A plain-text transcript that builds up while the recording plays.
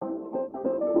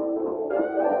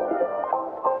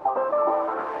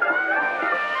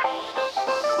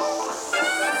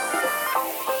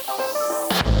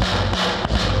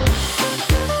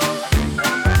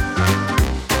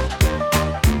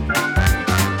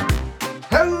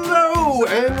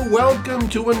welcome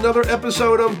to another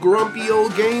episode of Grumpy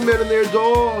Old Game Men and Their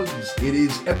Dogs. It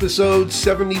is episode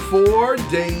 74,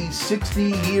 day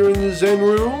 60 here in the Zen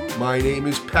Room. My name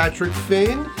is Patrick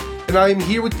Finn, and I am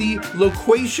here with the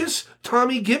loquacious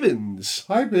Tommy Gibbons.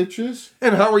 Hi, bitches.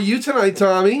 And how are you tonight,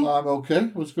 Tommy? I'm okay.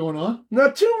 What's going on?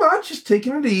 Not too much, just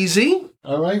taking it easy.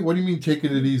 All right. What do you mean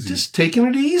taking it easy? Just taking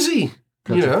it easy.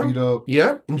 Got your feet up.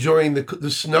 Yeah, enjoying the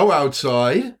snow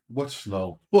outside. What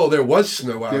snow? Well, there was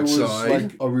snow outside. There was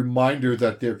like a reminder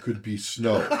that there could be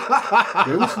snow.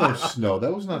 There was no snow.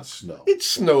 That was not snow. It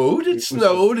snowed. It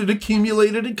snowed. It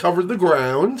accumulated. It covered the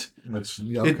ground.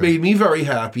 Okay. It made me very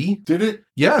happy. Did it?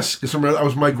 Yes, because that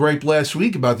was my gripe last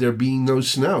week about there being no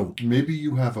snow. Maybe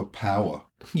you have a power.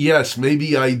 Yes,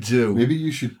 maybe I do. Maybe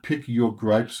you should pick your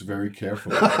gripes very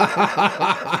carefully.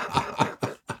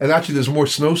 And actually, there's more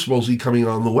snow supposedly coming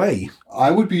on the way.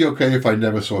 I would be okay if I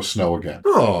never saw snow again.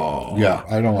 Oh. Yeah,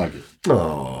 I don't like it.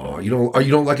 Oh, you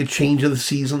don't like a change of the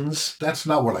seasons? That's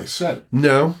not what I said.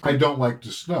 No? I don't like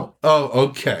the snow. Oh,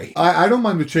 okay. I don't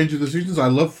mind the change of the seasons. I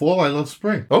love fall. I love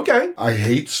spring. Okay. I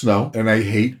hate snow, and I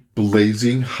hate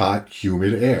blazing, hot,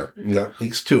 humid air. Yeah, at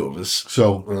least two of us.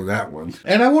 So, on that one.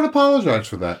 And I won't apologize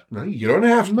for that. No, you don't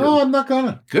have to. No, I'm not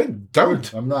gonna. Good,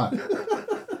 don't. I'm not.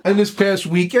 And this past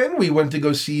weekend, we went to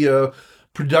go see a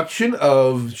production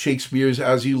of Shakespeare's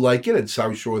As You Like It at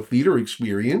South Shore Theater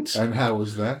Experience. And how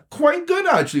was that? Quite good,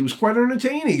 actually. It was quite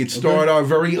entertaining. It starred our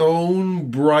very own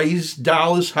Bryce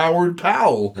Dallas Howard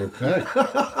Powell. Okay.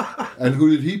 And who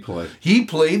did he play? He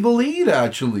played the lead,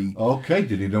 actually. Okay.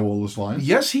 Did he know all his lines?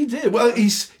 Yes, he did. Well,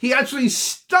 he actually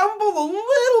stumbled a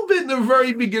little bit in the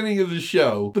very beginning of the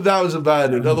show, but that was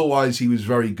about it. Otherwise, he was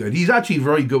very good. He's actually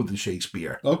very good with the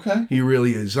Shakespeare. Okay. He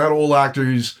really is. Not all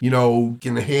actors,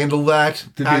 can handle that.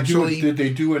 Did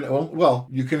they do an... Well,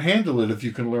 you can handle it if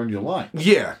you can learn your lines.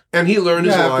 Yeah, and he learned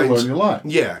his lines. You have to learn your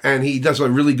lines. Yeah, and he does a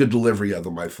really good delivery of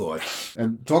them, I thought.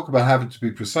 And talk about having to be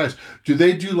precise. Do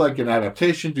they do like an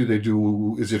adaptation?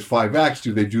 Is it 5 acts?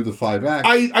 Do they do the 5 acts?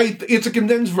 It's a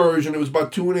condensed version. It was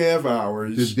about 2.5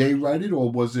 hours. Did they write it,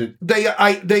 or was it... They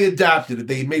adapted it.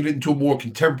 They made it into a more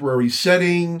contemporary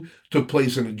setting. Took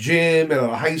place in a gym and at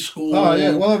a high school. Oh,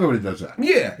 yeah. Well, everybody does that.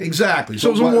 Yeah, exactly. So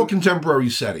it was a more contemporary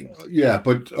setting. Yeah,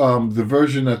 but the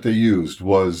version that they used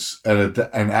was an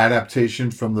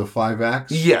adaptation from the 5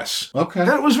 acts? Yes. Okay.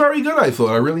 That was very good, I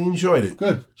thought. I really enjoyed it.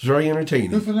 Good. It was very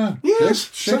entertaining. Good for them.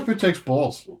 Yes. Shakespeare takes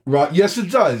balls. Right. Yes,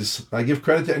 it does. I give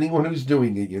credit to anyone who's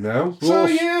doing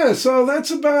it, So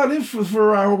that's about it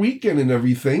for our weekend and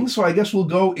everything. So I guess we'll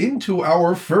go into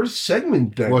our first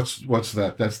segment then. What's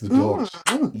that? That's the dogs.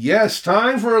 Yes,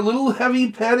 time for a little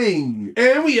heavy petting.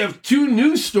 And we have 2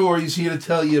 news stories here to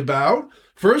tell you about.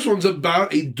 First one's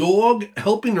about a dog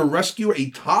helping to rescue a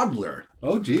toddler.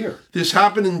 Oh, dear. This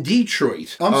happened in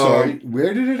Detroit. I'm sorry.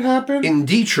 Where did it happen? In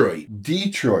Detroit.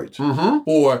 Detroit. Mm-hmm.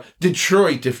 Or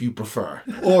Detroit, if you prefer.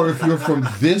 Or if you're from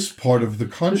this part of the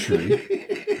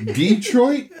country,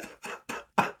 Detroit?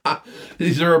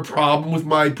 Is there a problem with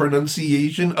my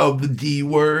pronunciation of the D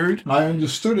word? I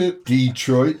understood it.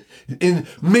 Detroit. In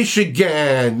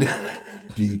Michigan.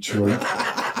 Detroit.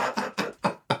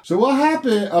 So what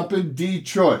happened up in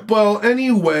Detroit? Well,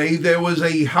 anyway, there was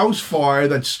a house fire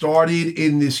that started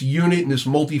in this unit, in this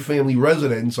multifamily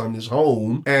residence on this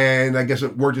home. And I guess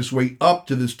it worked its way up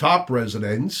to this top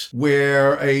residence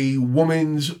where a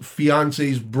woman's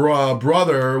fiance's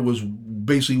brother was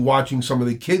basically watching some of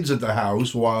the kids at the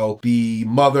house while the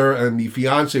mother and the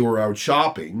fiance were out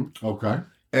shopping. Okay.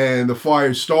 And the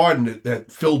fire started that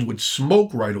filled with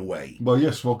smoke right away. Well,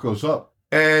 yeah, smoke goes up.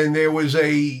 And there was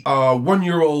a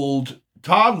 1-year-old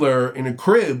toddler in a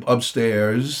crib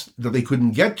upstairs that they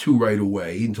couldn't get to right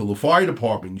away until the fire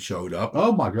department showed up.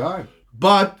 Oh, my God.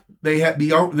 But they had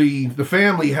the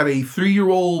family had a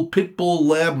 3-year-old pit bull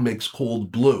lab mix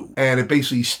called Blue, and it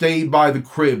basically stayed by the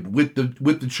crib with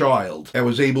the child and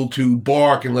was able to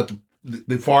bark and let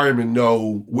the firemen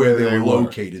know where they were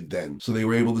located then. So they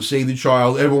were able to save the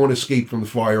child. Everyone escaped from the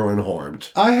fire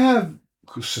unharmed. I have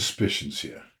suspicions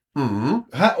here.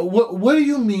 Mm-hmm. What do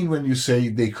you mean when you say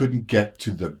they couldn't get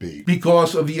to the baby?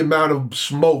 Because of the amount of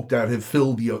smoke that had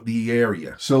filled the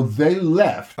area. So they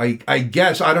left. I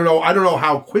guess. I don't know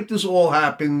how quick this all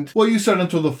happened. Well, you said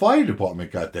until the fire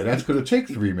department got there. That's going to take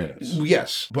 3 minutes.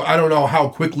 Yes. But I don't know how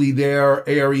quickly their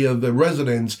area, the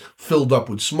residence, filled up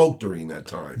with smoke during that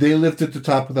time. They lived at the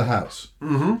top of the house.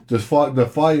 Mm-hmm. The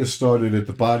fire started at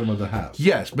the bottom of the house.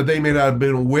 Yes, but they may not have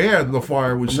been aware that the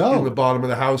fire was in the bottom of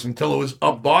the house until it was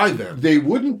up by them. They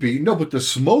wouldn't be. No, but the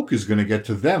smoke is going to get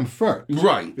to them first.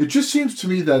 Right. It just seems to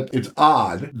me that it's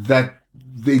odd that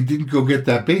they didn't go get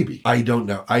that baby? I don't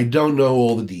know. I don't know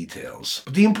all the details.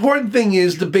 But the important thing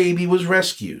is the baby was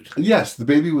rescued. Yes, the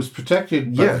baby was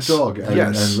protected by the dog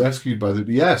and rescued by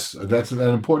the... Yes, that's an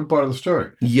important part of the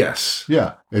story. Yes.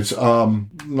 Yeah, it's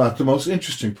not the most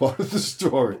interesting part of the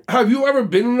story. Have you ever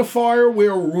been in a fire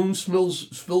where a room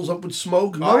fills up with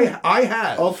smoke? No. I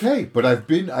have. Okay, but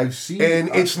I've seen... And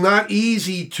it's not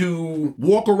easy to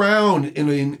walk around in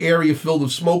an area filled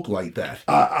with smoke like that.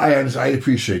 I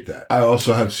appreciate that. I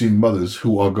also have seen mothers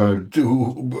who are going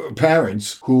to...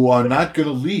 Parents who are not going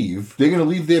to leave. They're going to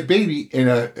leave their baby in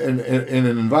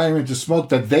an environment of smoke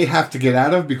that they have to get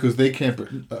out of because they can't...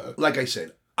 like I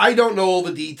said, I don't know all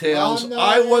the details.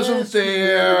 I wasn't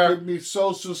there. Give me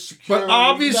Social Security but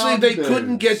obviously they numbers.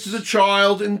 couldn't get to the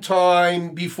child in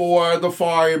time before the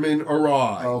firemen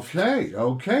arrived. Okay.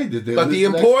 But the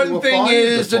important thing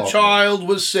is the child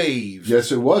was saved.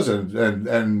 Yes, it was,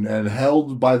 and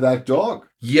held by that dog.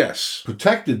 Yes.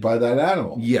 Protected by that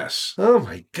animal. Yes. Oh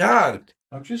my God.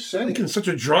 I'm just saying. Making such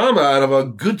a drama out of a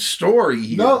good story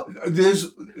here. No,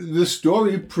 the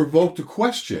story provoked a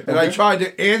question. And I tried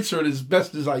to answer it as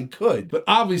best as I could. But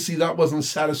obviously that wasn't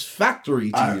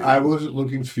satisfactory to you. I wasn't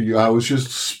looking for you. I was just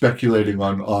speculating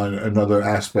on another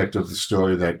aspect of the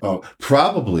story that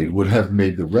probably would have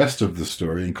made the rest of the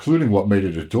story, including what made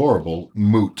it adorable,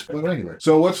 moot. But anyway.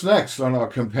 So what's next on our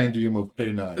compendium of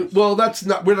canines? Well,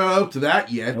 we're not up to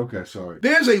that yet. Okay, sorry.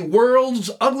 There's a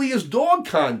World's Ugliest Dog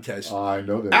contest. I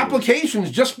know that.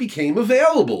 Applications just became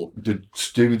available. Did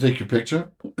Steven take your picture?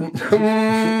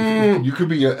 You could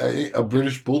be a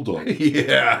British Bulldog.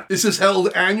 Yeah. This is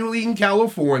held annually in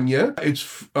California. It's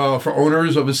for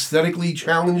owners of aesthetically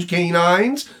challenged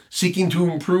canines seeking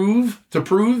to prove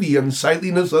the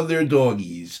unsightliness of their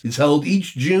doggies. It's held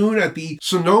each June at the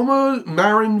Sonoma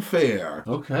Marin Fair.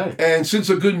 Okay. And since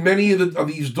a good many of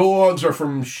these dogs are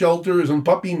from shelters and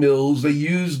puppy mills, they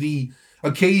use the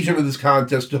occasion of this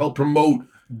contest to help promote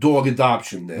dog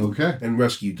adoption and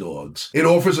rescue dogs. It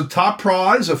offers a top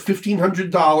prize of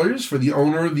 $1,500 for the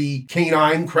owner of the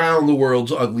canine crowned the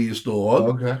world's ugliest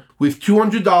dog, with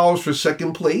 $200 for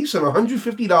second place and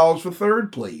 $150 for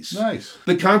third place. Nice.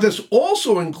 The contest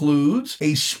also includes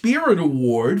a Spirit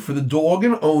Award for the dog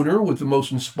and owner with the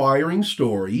most inspiring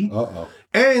story.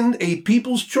 And a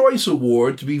People's Choice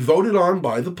Award to be voted on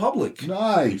by the public.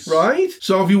 Nice. Right?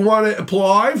 So if you want to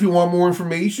apply, if you want more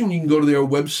information, you can go to their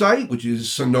website, which is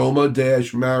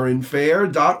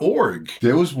sonoma-marinfair.org.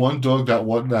 There was one dog that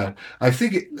won that. I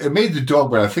think it made the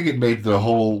dog, but I think it made the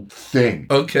whole thing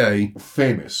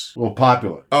famous or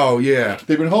popular. Oh, yeah.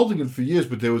 They've been holding it for years,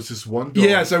 but there was this one dog.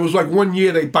 Yes, it was like one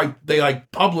year they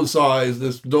publicized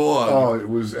this dog. Oh, it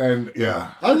was, and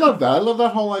yeah. I love that. I love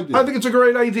that whole idea. I think it's a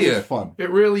great idea. It's fun. It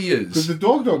really is. Because the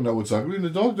dog don't know it's ugly, and the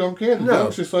dog don't care. The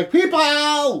dog's just like,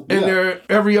 people! And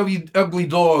every ugly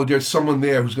dog, there's someone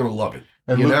there who's going to love it.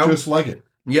 And look just like it.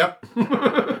 Yep.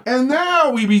 And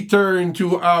now we return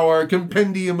to our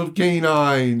compendium of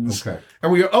canines. Okay.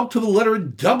 And we are up to the letter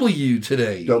W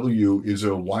today. W is a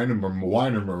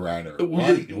Weimaraner.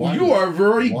 You are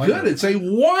very good. It's a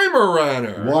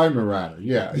Weimaraner. Weimaraner,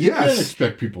 yeah. Yes. You can't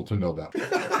expect people to know that.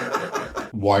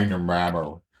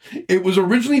 Weimaraner. It was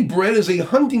originally bred as a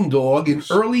hunting dog in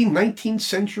early 19th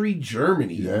century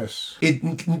Germany. Yes.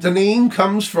 The name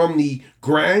comes from the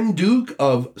Grand Duke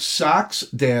of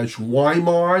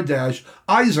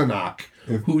Saxe-Weimar-Eisenach,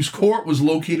 whose court was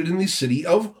located in the city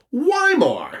of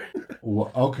Weimar.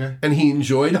 Okay. And he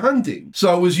enjoyed hunting.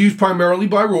 So it was used primarily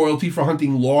by royalty for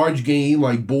hunting large game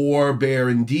like boar, bear,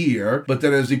 and deer. But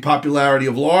then as the popularity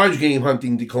of large game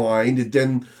hunting declined,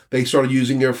 they started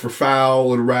using it for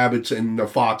fowl and rabbits and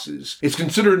foxes. It's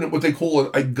considered what they call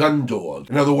a gun dog.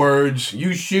 In other words,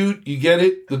 you shoot, you get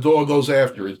it, the dog goes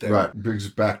after it then. Right, brings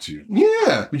it back to you.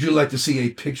 Yeah. Would you like to see a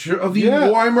picture of the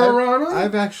Weimaraner?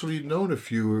 I've actually known a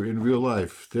few in real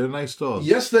life. They're nice dogs.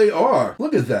 Yes, they are.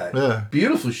 Look at that. Yeah.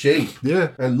 Beautiful shape. Yeah.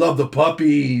 I love the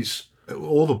puppies.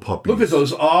 All the puppies. Look at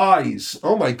those eyes.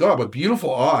 Oh my God, what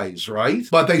beautiful eyes, right?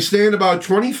 But they stand about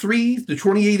 23 to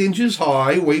 28 inches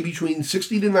high, weigh between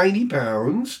 60 to 90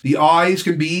 pounds. The eyes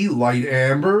can be light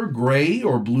amber, gray,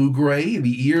 or blue-gray, and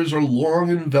the ears are long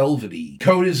and velvety.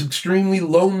 Coat is extremely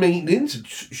low maintenance.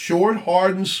 It's short,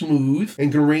 hard, and smooth,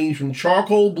 and can range from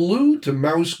charcoal blue to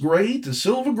mouse gray to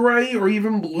silver gray or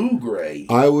even blue-gray.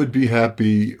 I would be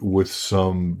happy with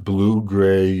some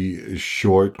blue-gray,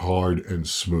 short, hard, and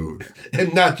smooth.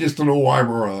 And not just an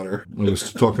Weimaraner. I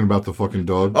was talking about the fucking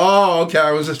dog. Oh, okay.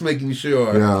 I was just making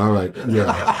sure. Yeah, all right.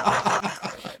 Yeah.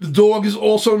 The dog is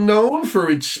also known for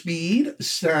its speed,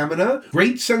 stamina,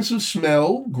 great sense of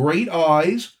smell, great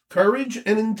eyes, courage,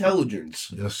 and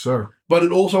intelligence. Yes, sir. But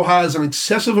it also has an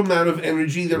excessive amount of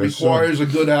energy that Yes, requires a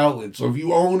good outlet. So if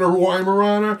you own a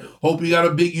Weimaraner, hope you got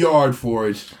a big yard for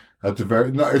it.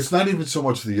 No, it's not even so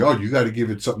much the yard. You got to give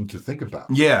it something to think about.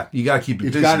 Yeah, you got to keep it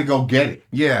It's busy. got to go get it.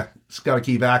 Yeah, it's got to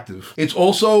keep active. It's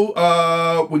also,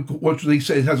 what they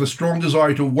say, it has a strong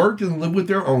desire to work and live with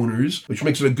their owners, which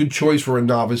makes it a good choice for a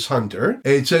novice hunter.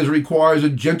 It says it requires a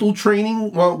gentle training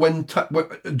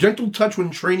gentle touch when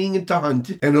training it to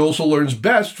hunt, and it also learns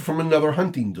best from another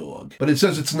hunting dog. But it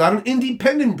says it's not an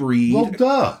independent breed. Well,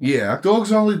 duh. Yeah.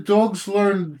 Dogs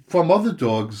learn from other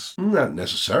dogs. Not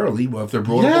necessarily. What if they're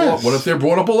brought Yes. up? What if they're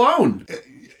brought up alone?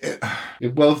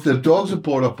 Well, if the dogs are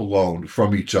brought up alone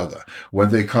from each other, when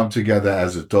they come together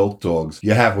as adult dogs,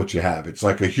 you have what you have. It's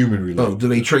like a human Oh, relationship. do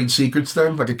they trade secrets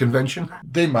then, like a convention?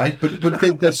 They might, but they're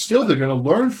going to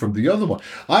learn from the other one.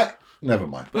 Never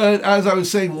mind. But as I was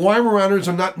saying, Weimaraners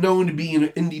are not known to be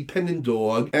an independent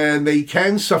dog, and they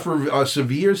can suffer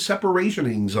severe separation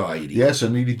anxiety. Yes, a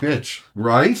needy bitch.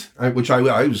 Right? Which I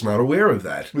was not aware of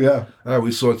that. Yeah. I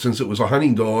always thought since it was a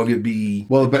hunting dog, it'd be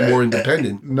But more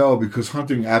independent. No, because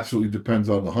hunting absolutely depends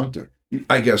on the hunter.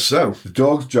 I guess so. The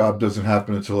dog's job doesn't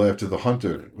happen until after the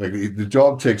hunter. Like the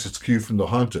dog takes its cue from the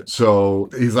hunter. So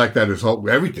he's like that.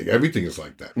 Everything is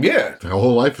like that. Yeah. The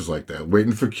whole life is like that,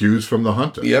 waiting for cues from the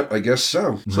hunter. Yep, I guess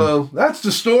so. So that's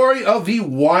the story of the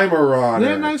Weimaraner.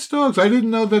 They're nice dogs. I didn't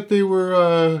know that they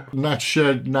were not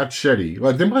sheddy.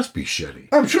 Well, they must be sheddy.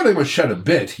 I'm sure they must shed a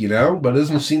bit, but it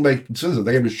doesn't seem like it says that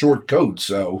they have a short coat,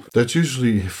 so. That's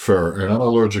usually fur, and I'm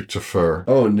allergic to fur.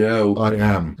 Oh, no. I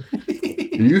am.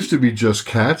 It used to be just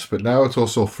cats, but now it's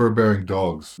also fur-bearing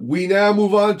dogs. We now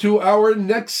move on to our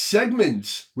next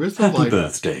segment. Where's the Happy light?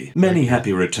 birthday. Many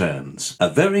happy returns. A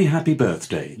very happy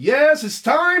birthday. Yes, it's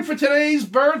time for today's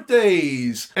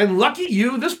birthdays. And lucky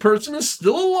you, this person is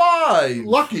still alive.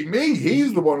 Lucky me,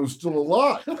 he's the one who's still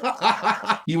alive.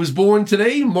 He was born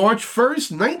today, March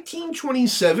 1st,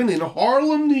 1927, in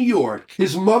Harlem, New York.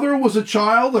 His mother was a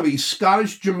child of a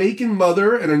Scottish-Jamaican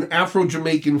mother and an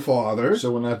Afro-Jamaican father.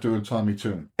 So we're not doing Tommy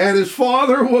Tune. And his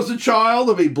father was a child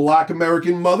of a Black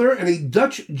American mother and a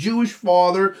Dutch Jewish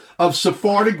father of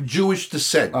Sephardic Jewish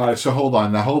descent. All right, so hold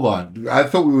on. I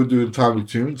thought we were doing Tommy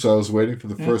Tune, so I was waiting for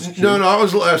the first cue. No, that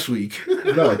was last week.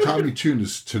 No, Tommy Tune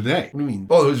is today. What do you mean?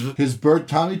 Oh, His birth,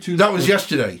 Tommy Tune. that was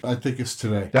yesterday. I think it's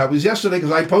today. That was yesterday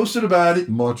because I posted about it.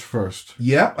 March 1st.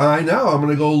 Yep, I know. I'm going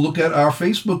to go look at our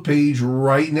Facebook page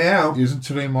right now. Isn't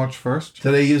today March 1st?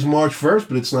 Today is March 1st,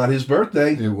 but it's not his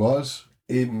birthday. It was.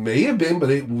 It may have been, but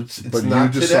it's But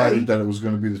not you decided today. that it was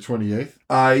going to be the 28th?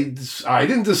 I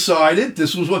didn't decide it.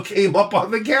 This was what came up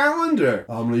on the calendar.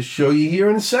 I'm going to show you here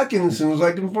in a second as soon as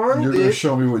I can find You're going to it.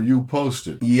 show me what you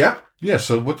posted. Yep. Yeah,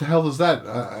 so what the hell is that?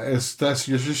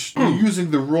 You're using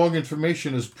the wrong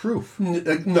information as proof.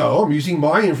 No, I'm using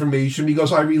my information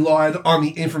because I relied on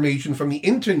the information from the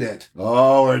internet.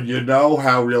 Oh, and you know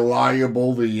how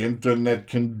reliable the internet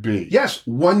can be. Yes,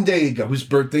 one day ago. His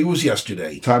birthday was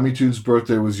yesterday. Tommy Tune's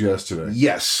birthday was yesterday.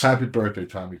 Yes. Happy birthday,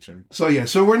 Tommy Tune. So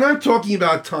we're not talking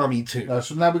about Tommy Tune.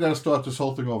 So now we got to start this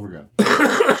whole thing over again.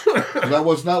 'Cause I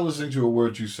was not listening to a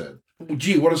word you said.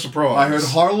 Gee, what a surprise. I heard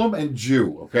Harlem and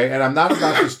Jew, okay? And I'm not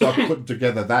about to start putting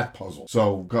together that puzzle.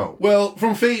 So go. Well,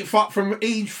 from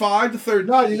age 5 to 13.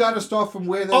 No, you got to start from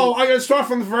where they... Oh, I gotta start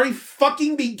from the very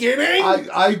fucking beginning?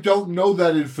 I don't know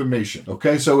that information,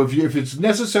 okay? So if it's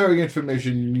necessary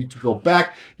information, you need to go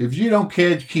back. If you don't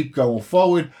care to keep going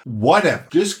forward, whatever.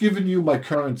 Just giving you my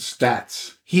current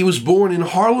stats. He was born in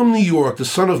Harlem, New York, the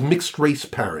son of mixed-race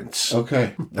parents.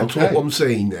 Okay. That's okay. all I'm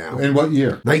saying now. In what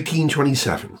year?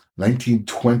 1927.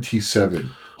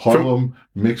 1927. Harlem,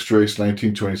 mixed race,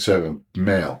 1927.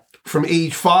 Male. From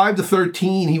age 5 to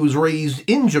 13, he was raised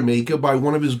in Jamaica by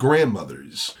one of his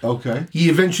grandmothers. Okay. He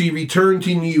eventually returned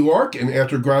to New York, and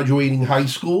after graduating high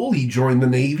school, he joined the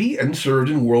Navy and served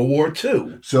in World War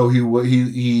II. So he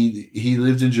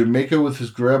lived in Jamaica with his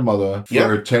grandmother for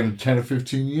Yep. 10 or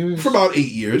 15 years? For about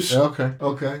 8 years.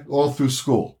 Okay. All through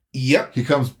school. Yep. He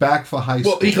comes back for high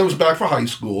school. Well, he comes back for high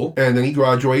school, and then he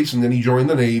graduates, and then he joined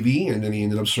the Navy, and then he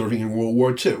ended up serving in World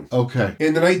War II. Okay.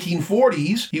 In the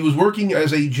 1940s, he was working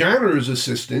as a janitor's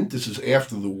assistant. This is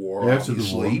after the war, After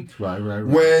obviously. the war. Right.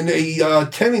 When a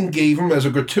tenant gave him, as a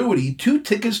gratuity, 2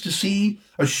 tickets to see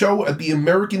a show at the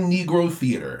American Negro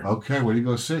Theater. Okay, what do you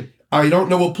go see? I don't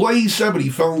know what play he said, but he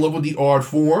fell in love with the art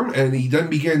form, and he then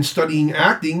began studying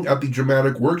acting at the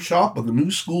Dramatic Workshop of the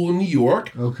New School in New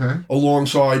York, Okay.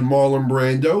 alongside Marlon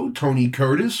Brando, Tony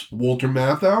Curtis, Walter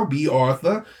Matthau, B.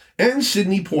 Arthur, and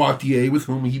Sidney Poitier, with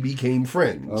whom he became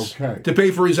friends. Okay. To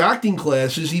pay for his acting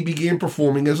classes, he began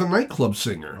performing as a nightclub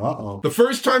singer. Uh-oh. The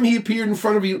first time he appeared in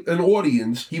front of an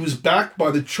audience, he was backed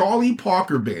by the Charlie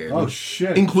Parker Band, Oh,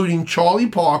 shit. including Charlie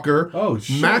Parker, Oh,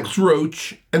 shit. Max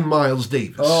Roach, and Miles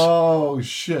Davis. Oh,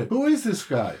 shit. Who is this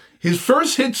guy? His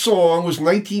first hit song was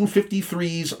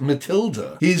 1953's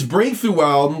Matilda. His breakthrough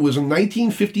album was in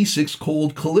 1956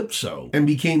 called Calypso and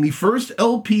became the first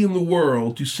LP in the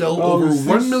world to sell over is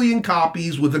 1 this- million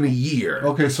copies within a year.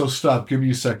 Okay, so stop. Give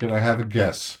me a second. I have a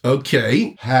guess.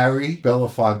 Okay, Harry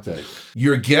Belafonte.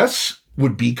 your guess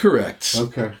would be correct.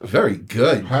 Okay. Very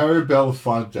good. Harry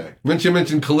Belafonte. Once you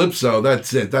mentioned Calypso,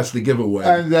 that's it. That's the giveaway.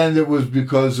 And then it was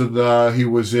because of he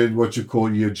was in what you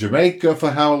call your Jamaica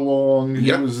for how long? He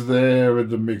Yep. was there and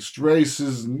the mixed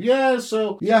races. And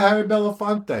Harry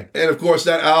Belafonte. And of course,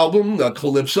 that album,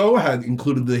 Calypso, had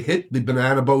included the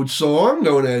Banana Boat song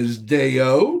known as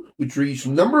Day-O, which reached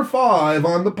number 5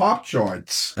 on the pop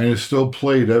charts. And it's still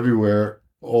played everywhere.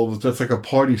 That's like a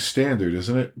party standard,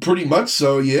 isn't it? Pretty much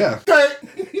so, yeah.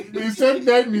 Me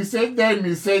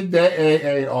said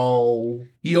that, oh.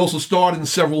 He also starred in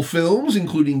several films,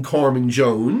 including Carmen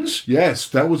Jones, Yes,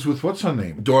 that was with what's her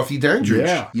name? Dorothy Dandridge.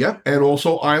 Yeah. Yep. And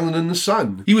also Island in the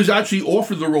Sun. He was actually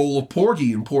offered the role of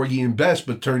Porgy in Porgy and Bess,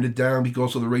 but turned it down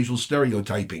because of the racial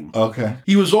stereotyping. Okay.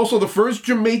 He was also the first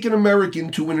Jamaican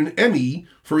American to win an Emmy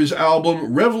for his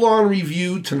album Revlon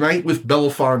Review Tonight with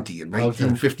Belafonte in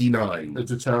 1959.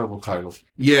 It's a terrible title.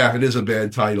 Yeah, it is a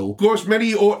bad title. Of course,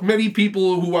 many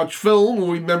people who watch film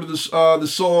will remember this the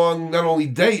song, not only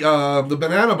the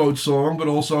Banana Boat song, but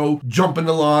also Jumpin'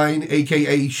 the Line,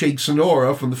 a.k.a. Shake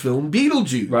Sonora from the film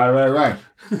Beetlejuice. Right.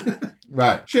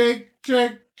 Right. Shake,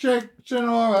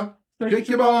 Sonora. Shake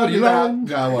your body, love.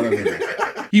 No, whatever.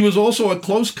 He was also a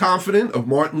close confidant of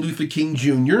Martin Luther King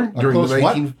Jr. during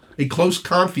a close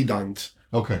confidant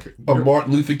Okay. of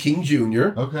Martin Luther King Jr.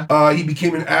 Okay. He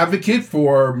became an advocate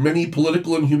for many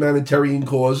political and humanitarian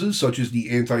causes, such as the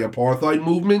anti-apartheid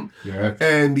movement Yeah.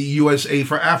 and the USA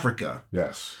for Africa.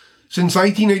 Yes. Since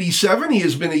 1987, he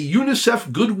has been a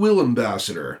UNICEF Goodwill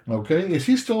Ambassador. Okay. Is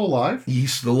he still alive?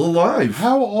 He's still alive.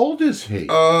 How old is he?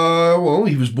 Well,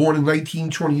 he was born in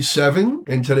 1927,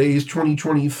 and today is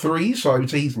 2023, so I would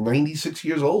say he's 96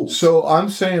 years old. So I'm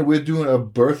saying we're doing a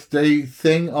birthday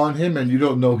thing on him and you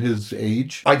don't know his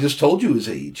age? I just told you his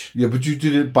age. Yeah, but you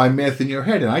did it by math in your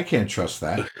head, and I can't trust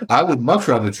that. I would much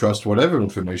rather trust whatever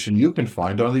information you can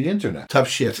find on the internet. Tough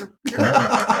shit.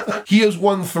 He has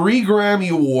won 3 Grammy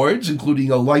Awards,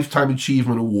 including a Lifetime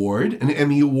Achievement Award, an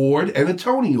Emmy Award, and a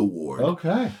Tony Award.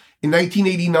 Okay. In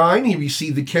 1989, he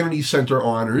received the Kennedy Center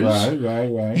Honors.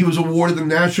 Right. He was awarded the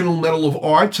National Medal of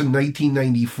Arts in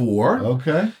 1994.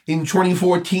 Okay. In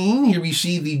 2014, he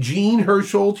received the Jean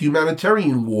Hersholt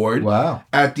Humanitarian Award Wow.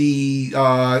 at the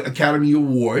Academy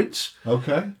Awards.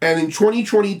 Okay. And in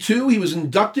 2022, he was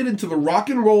inducted into the Rock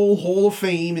and Roll Hall of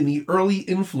Fame in the Early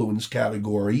Influence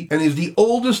category and is the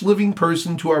oldest living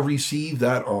person to have received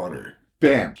that honor.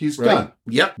 Bam. He's Right? done.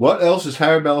 Yep. What else is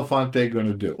Harry Belafonte going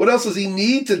to do? What else does he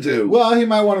need to do? Well, he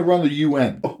might want to run the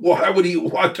UN Why would he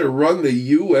want to run the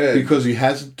UN? because he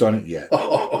hasn't done it yet.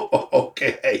 Oh,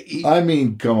 okay. I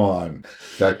mean, come on,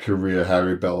 that career,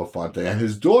 Harry Belafonte, and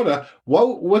his daughter.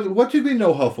 What did we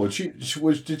know her for?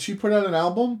 Did she put out an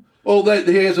album? Well,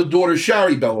 he has a daughter,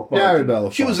 Shari Belafonte. Shari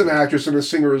Belafonte. She was an actress and a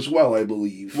singer as well, I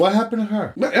believe. What happened to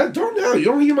her? I don't know. You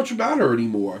don't hear much about her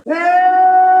anymore.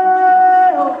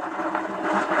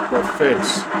 Her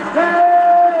face.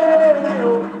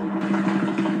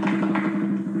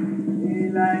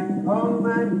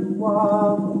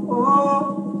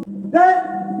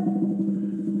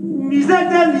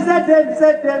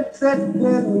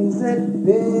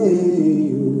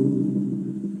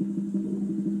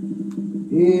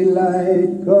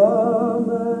 Daylight come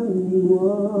and you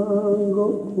want go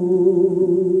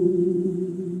home.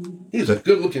 He's a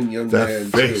good-looking young That man,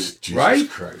 face, too. Jesus Right?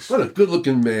 Christ. What a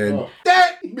good-looking man. Oh.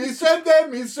 Me said that,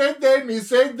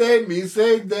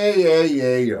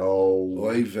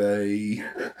 Oy vey.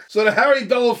 So to Harry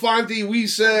Belafonte, we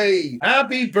say,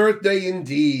 happy birthday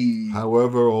indeed.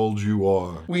 However old you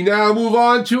are. We now move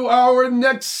on to our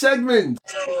next segment.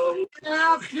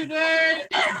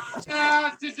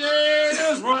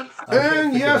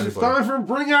 And yes, it's time for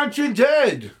Bring Out Your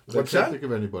Dead. What's I that? can't think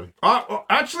of anybody.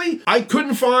 Actually, I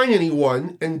couldn't find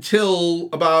anyone until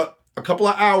about a couple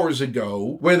of hours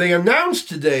ago, where they announced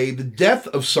today the death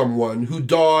of someone who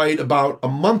died about a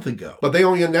month ago. But they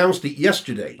only announced it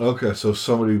yesterday. Okay, so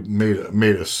somebody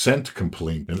made a scent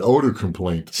complaint, an odor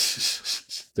complaint.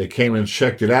 They came and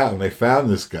checked it out, and they found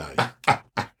this guy.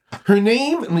 Her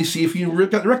name, let me see if you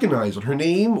recognize it. Her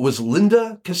name was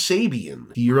Linda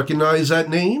Kasabian. Do you recognize that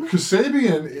name?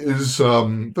 Kasabian is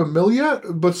familiar,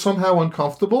 but somehow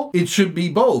uncomfortable. It should be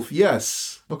both,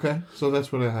 yes. Okay, so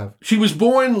that's what I have. She was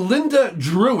born Linda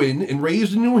Druin and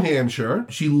raised in New Hampshire.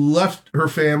 She left her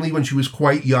family when she was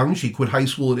quite young. She quit high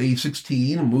school at age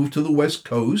 16 and moved to the West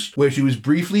Coast, where she was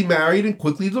briefly married and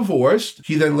quickly divorced.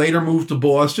 She then later moved to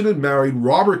Boston and married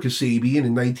Robert Kasabian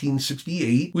in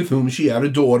 1968, with whom she had a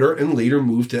daughter, and later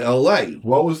moved to L.A.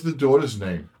 What was the daughter's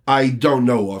name? I don't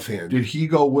know offhand. Did he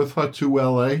go with her to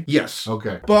L.A.? Yes.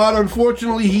 Okay. But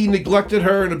unfortunately, he neglected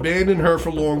her and abandoned her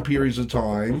for long periods of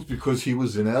time. Because he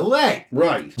was in L.A.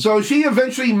 Right. So she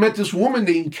eventually met this woman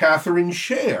named Catherine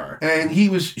Scher, and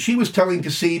she was telling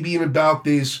Kasabian about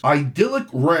this idyllic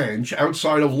ranch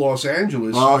outside of Los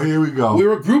Angeles. Oh, here we go.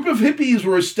 Where a group of hippies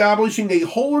were establishing a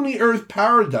hole-in-the-earth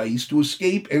paradise to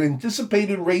escape an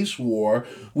anticipated race war,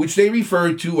 which they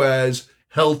referred to as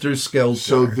Helter Skelter.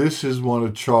 So this is one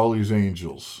of Charlie's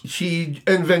Angels. She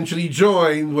eventually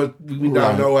joined what we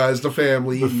now know as the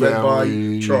family led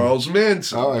by Charles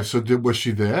Manson. All right, so was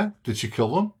she there? Did she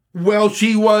kill him? Well,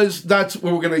 she was, that's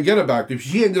what we're going to get about.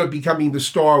 She ended up becoming the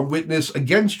star witness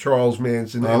against Charles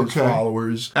Manson and his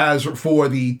followers as for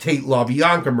the Tate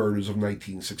LaBianca murders of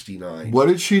 1969. What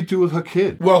did she do with her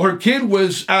kid? Well, her kid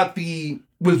was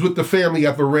with the family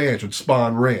at the ranch, at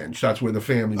Spahn Ranch. That's where the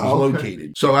family was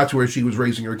located. So that's where she was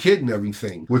raising her kid and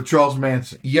everything. With Charles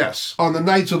Manson? Yes. On the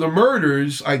nights of the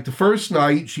murders, like the first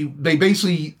night, she thinks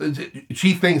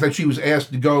that she was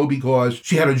asked to go because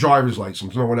she had a driver's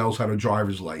license. No one else had a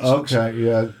driver's license. Okay,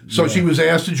 yeah. So she was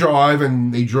asked to drive,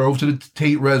 and they drove to the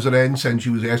Tate residence, and she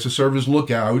was asked to serve as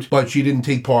lookout, but she didn't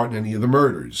take part in any of the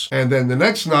murders. And then the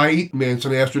next night,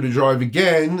 Manson asked her to drive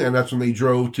again, and that's when they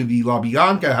drove to the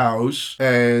LaBianca house.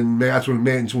 And that's when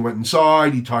Manson went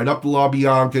inside. He tied up the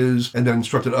LaBiancas and then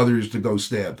instructed others to go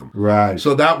stab them. Right.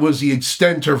 So that was the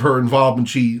extent of her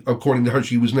involvement. According to her,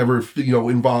 she was never,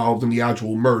 involved in the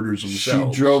actual murders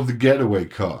themselves. She drove the getaway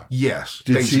car. Yes,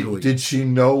 basically. Did she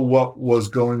know what was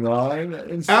going on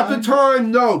inside? At the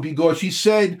time, no, because she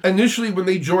said initially when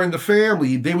they joined the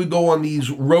family, they would go on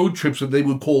these road trips that they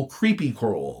would call creepy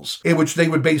crawls, in which they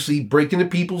would basically break into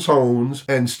people's homes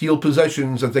and steal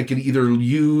possessions that they could either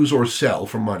use or sell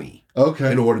for money.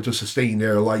 Okay. In order to sustain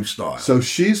their lifestyle. So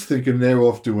she's thinking they're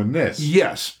off doing this.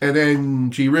 Yes. And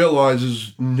then she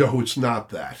realizes, no, it's not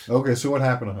that. Okay, so what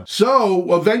happened to her?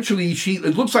 So eventually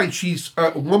it looks like she's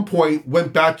at one point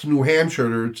went back to New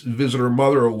Hampshire to visit her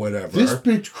mother or whatever. This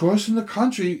bitch crossing the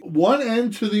country, one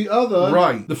end to the other.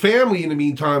 Right. The family, in the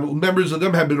meantime, members of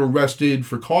them had been arrested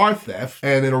for car theft,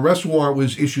 and an arrest warrant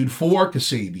was issued for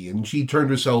Kasabian. She turned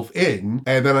herself in,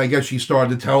 and then I guess she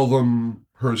started to tell them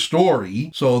her story.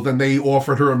 So then they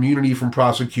offered her immunity from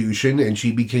prosecution, and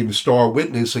she became a star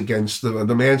witness against the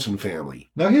Manson family.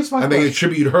 Now here's my question. They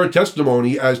attribute her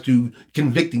testimony as to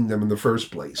convicting them in the first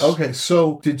place. Okay,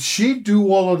 so did she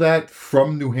do all of that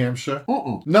from New Hampshire?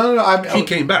 No. She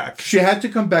came back. She had to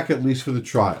come back at least for the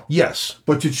trial. Yes.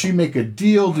 But did she make a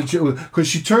deal? Because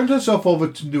she turned herself over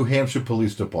to New Hampshire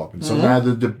Police Department. So now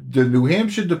the New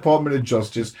Hampshire Department of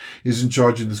Justice is in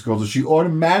charge of this girl. Does she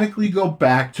automatically go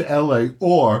back to L.A.,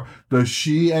 or does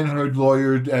she and her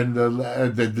lawyer and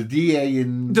the DA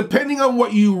and... Depending on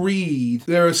what you read,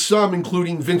 there are some,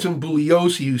 including Vincent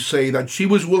Bugliosi, who say that she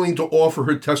was willing to offer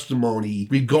her testimony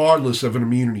regardless of an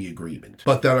immunity agreement,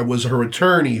 but that it was her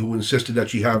attorney who insisted that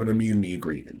she have an immunity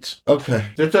agreement. Okay.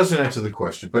 That doesn't answer the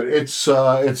question, but it's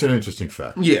an interesting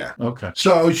fact. Yeah. Okay.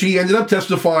 So she ended up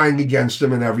testifying against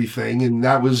him and everything, and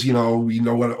that was, we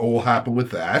know what all happened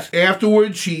with that.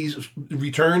 Afterwards, she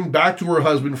returned back to her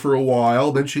husband for a while.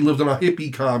 Then she lived in a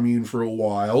hippie commune for a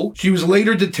while. She was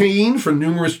later detained for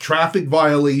numerous traffic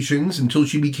violations until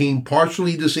she became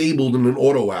partially disabled in an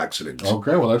auto accident.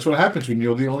 Okay, well, that's what happens when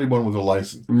you're the only one with a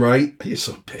license. Right? You're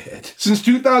so bad. Since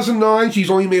 2009, she's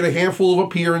only made a handful of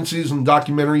appearances in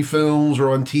documentary films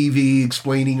or on TV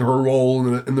explaining her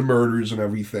role in the murders and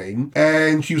everything.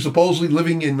 And she was supposedly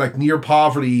living in near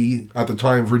poverty at the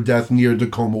time of her death near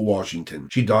Tacoma, Washington.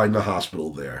 She died in the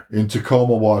hospital there. In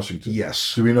Tacoma, Washington?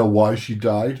 Yes. Do we know why she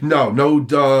died? No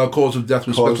cause of death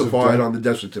was specified on the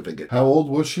death certificate. How old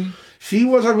was she? She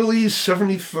was, I believe,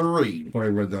 73. If I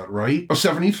read that right. Oh,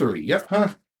 73, yep. Huh.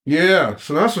 Yeah,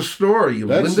 so that's the story of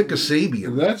Linda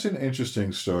Kasabian. That's an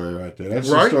interesting story right there. That's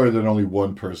a story that only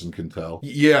one person can tell.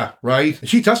 Yeah, right?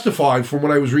 She testified, from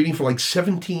what I was reading, for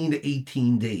 17 to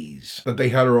 18 days that they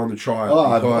had her on the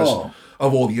trial.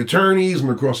 of all the attorneys and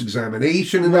the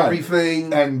cross-examination and Right.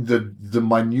 everything. And the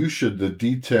minutia, the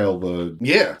detail, the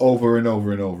Yeah. over and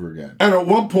over and over again. And at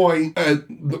one point,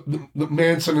 the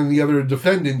Manson and the other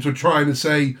defendants were trying to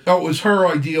say, oh, it was her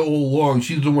idea all along.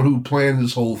 She's the one who planned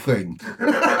this whole thing.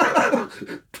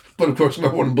 But of course, no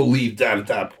one believed that at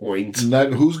that point. And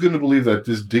that, who's going to believe that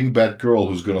this dingbat girl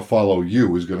who's going to follow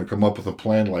you is going to come up with a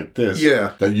plan like this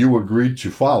Yeah. that you agreed to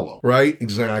follow? Right?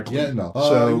 Exactly. Yeah, no.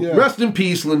 So, Yeah. rest in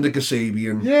peace, Linda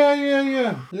Kasabian. Yeah.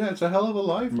 Yeah, it's a hell of a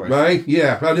life, right? Right?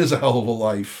 Yeah, that is a hell of a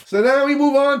life. So now we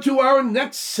move on to our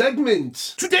next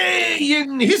segment. Today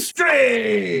in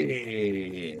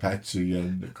History. Patsy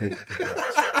and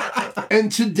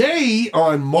And today,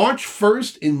 on March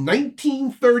 1st in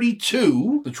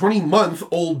 1932, the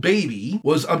 20-month-old baby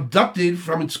was abducted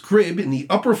from its crib in the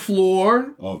upper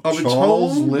floor of of its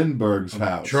Charles home. Lindbergh's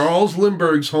house. Charles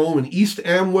Lindbergh's home in East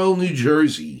Amwell, New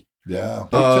Jersey. Yeah. Who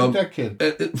took that kid?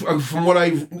 From what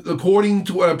according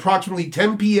to approximately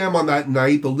 10 p.m. on that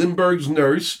night, the Lindbergh's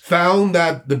nurse found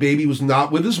that the baby was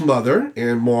not with his mother,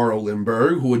 Ann Morrow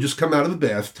Lindbergh, who had just come out of the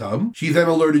bathtub. She then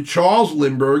alerted Charles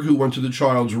Lindbergh, who went to the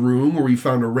child's room, where he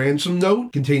found a ransom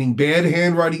note containing bad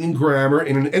handwriting and grammar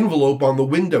in an envelope on the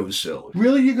windowsill.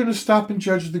 Really, you're going to stop and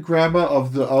judge the grammar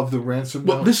of the ransom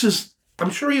Well, note? this is... I'm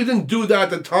sure you didn't do that at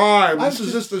the time. This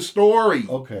is just a story.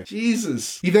 Okay.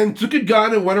 Jesus. He then took a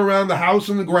gun and went around the house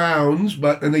and the grounds,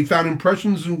 and they found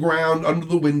impressions in ground under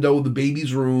the window of the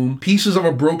baby's room, pieces of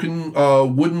a broken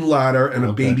wooden ladder, and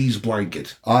a baby's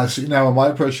blanket. See, now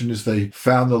my impression is they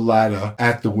found the ladder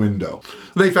at the window,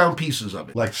 They found pieces of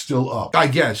it. like still up. I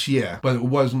guess, yeah, but it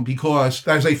wasn't because,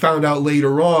 as they found out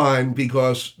later on,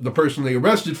 because the person they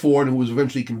arrested for and who was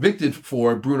eventually convicted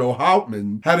for, Bruno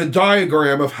Hauptmann, had a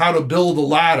diagram of how to build a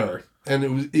ladder,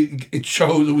 and it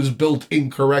shows it was built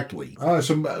incorrectly.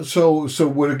 So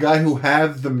would a guy who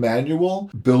had the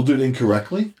manual build it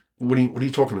incorrectly? What are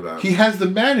you talking about? He has the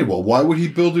manual. Why would he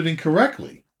build it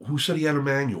incorrectly? Who said he had a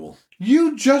manual?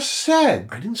 You just said.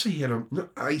 I didn't say he had a... No,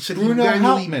 I said Bruno he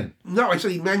manually... Hauptmann. No, I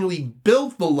said he manually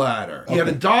built the ladder. He had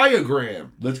a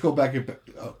diagram. Let's go back and...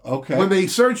 okay. When they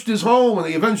searched his home and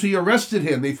they eventually arrested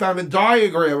him, they found a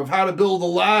diagram of how to build a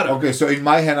ladder. Okay, so in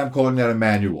my head, I'm calling that a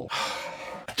manual.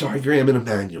 A diagram and a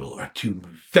manual are two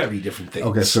very different things.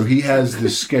 Okay, so he has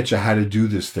this sketch of how to do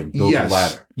this thing, build a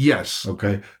ladder. Yes.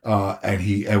 Okay,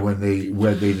 and when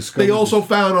they discovered... They also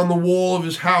found on the wall of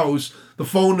his house the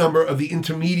phone number of the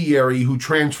intermediary who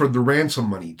transferred the ransom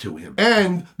money to him.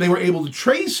 And they were able to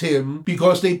trace him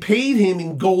because they paid him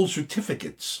in gold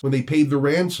certificates when they paid the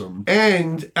ransom.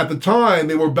 And at the time,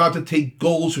 they were about to take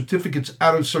gold certificates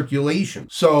out of circulation.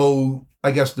 So I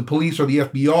guess the police or the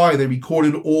FBI, they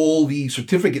recorded all the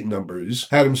certificate numbers,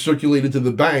 had them circulated to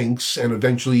the banks, and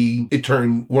eventually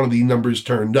one of the numbers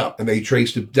turned up, and they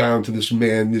traced it down to this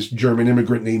man, this German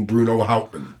immigrant named Bruno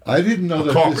Hauptmann. I didn't know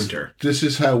that carpenter. This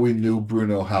is how we knew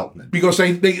Bruno Hauptmann. Because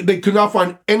they could not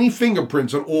find any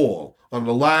fingerprints at all on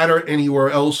the ladder, anywhere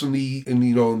else in the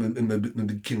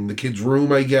kid's room,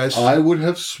 I guess. I would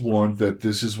have sworn that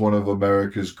this is one of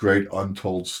America's great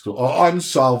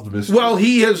unsolved mysteries. Well,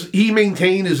 he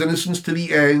maintained his innocence to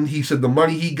the end. He said the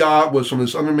money he got was from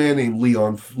this other man named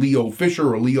Leon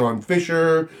Fisher,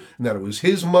 and that it was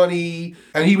his money.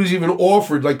 And he was even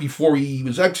offered, like before he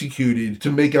was executed,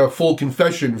 to make a full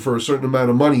confession for a certain amount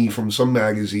of money from some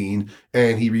magazine,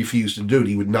 and he refused to do it.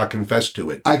 He would not confess to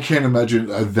it. I can't imagine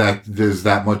that there's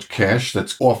that much cash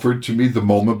that's offered to me the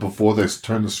moment before they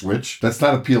turn the switch. That's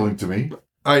not appealing to me.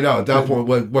 I know, at that point,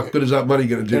 what good is that money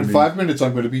going to do In to me? 5 minutes,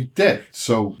 I'm going to be dead.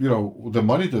 So, the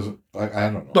money doesn't... I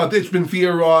don't know. But it's been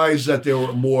theorized that there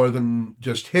were more than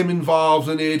just him involved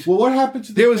in it. Well, what happened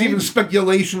to the There was baby? even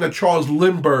speculation that Charles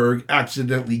Lindbergh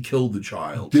accidentally killed the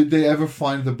child. Did they ever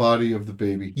find the body of the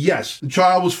baby? Yes. The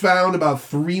child was found about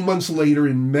 3 months later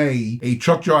in May. A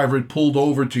truck driver had pulled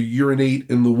over to urinate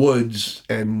in the woods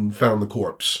and found the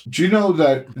corpse. Do you know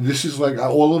that this is like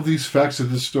all of these facts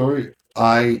of this story?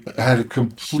 I had a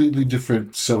completely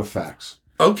different set of facts.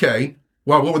 Okay.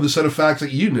 Well, what were the set of facts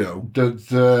that you know?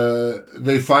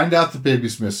 They find out the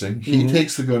baby's missing. He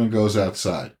takes the gun and goes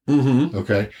outside. Mm-hmm.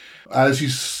 Okay. As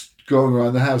he's going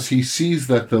around the house, he sees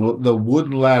that the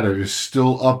wooden ladder is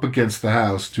still up against the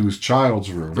house to his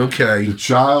child's room. Okay. The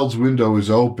child's window is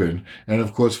open, and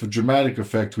of course, for dramatic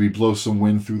effect, we blow some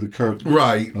wind through the curtain.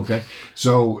 Right. Okay.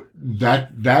 So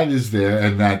that is there,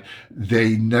 and that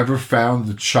they never found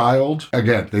the child.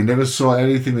 Again, they never saw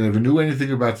anything. They never knew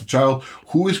anything about the child,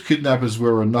 who his kidnappers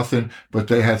were or nothing, but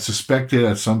they had suspected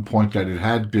at some point that it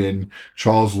had been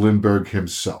Charles Lindbergh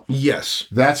himself. Yes.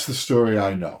 That's the story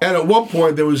I know. And at one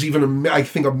point, there was even, I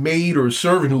think, a maid or a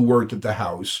servant who worked at the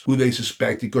house who they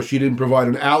suspected because she didn't provide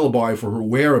an alibi for her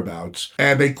whereabouts.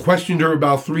 And they questioned her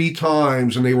about 3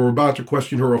 times, and they were about to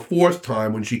question her a 4th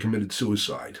time when she committed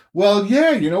suicide. Well,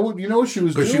 yeah, you know what she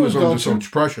was doing? Because she was under don't so you?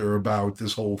 much pressure about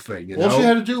this whole thing. You All know? she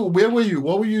had to do, where were you?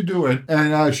 What were you doing?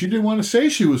 And she didn't want to say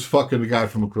she was fucking the guy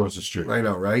from across the street. I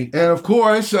know, right? And of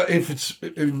course, if it's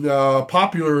in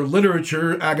popular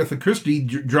literature, Agatha Christie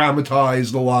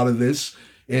dramatized a lot of this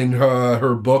in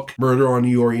her book, Murder on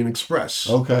the Orient Express.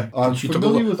 Okay. I'm She took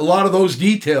familiar with... a lot of those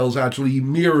details actually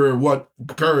mirror what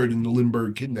occurred in the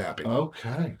Lindbergh kidnapping.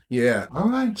 Okay. Yeah. All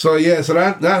right. So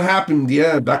that happened,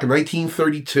 back in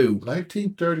 1932.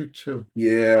 1932.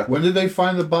 Yeah. When did they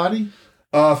find the body?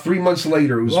 3 months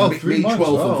later. It was May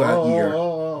 12th of that year.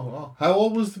 How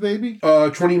old was the baby?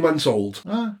 20 months old.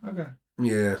 Okay.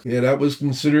 Yeah, that was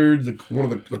considered one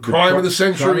of the crime of the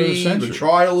century, the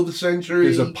trial of the century.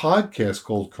 There's a podcast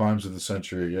called Crimes of the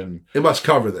Century, and it must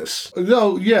cover this.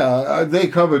 No, yeah, they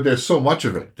covered. There's so much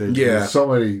of it. There's so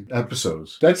many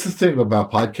episodes. That's the thing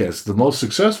about podcasts. The most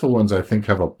successful ones, I think,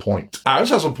 have a point. Ours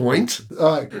has a point.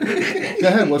 Go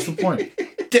ahead. What's the point?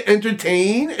 To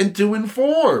entertain and to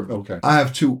inform. Okay. I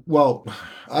have two. Well,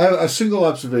 I have a single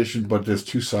observation, but there's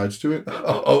 2 sides to it.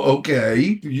 Oh,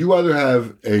 okay. You either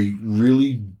have a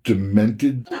really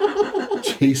demented,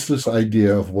 tasteless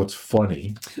idea of what's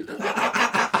funny,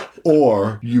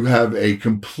 or you have a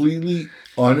completely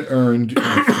unearned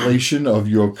inflation of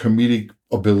your comedic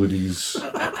abilities.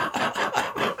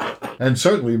 And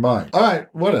certainly mine. All right,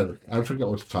 whatever. I forgot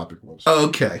what the topic was.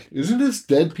 Okay. Isn't this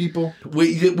dead people?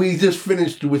 We just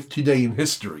finished with Today in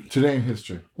History. Today in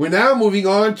history. We're now moving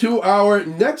on to our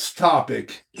next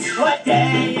topic. What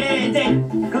day is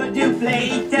it? Could you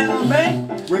please tell me?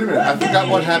 Wait a minute, I forgot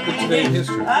what happened today in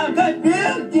history. How could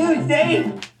you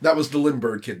say? That was the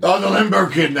Lindbergh kidnapping. Oh, the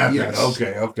Lindbergh kidnapping. Yes.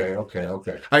 Okay.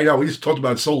 I know, we just talked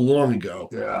about it so long ago.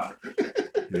 Yeah.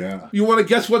 Yeah. You want to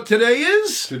guess what today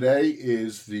is? Today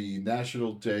is the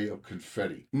National Day of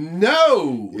Confetti.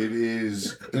 No. It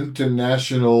is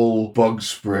International Bug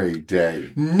Spray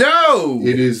Day. No.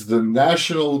 It is the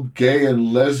National Gay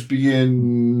and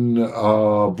Lesbian...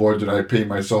 boy, did I paint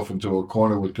myself into a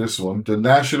corner with this one. The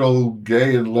National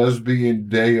Gay and Lesbian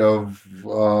Day of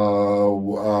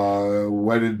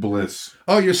Wedded Bliss.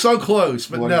 Oh, you're so close,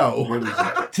 but no. What is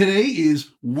it? Today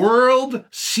is World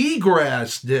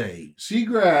Seagrass Day.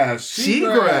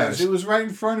 Seagrass. It was right in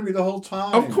front of me the whole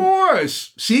time. Of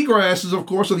course. Seagrasses, of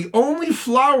course, are the only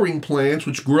flowering plants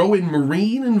which grow in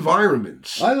marine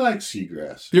environments. I like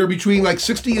seagrass. There are between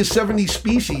 60 to 70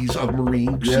 species of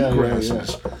marine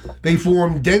seagrasses. They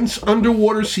form dense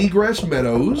underwater seagrass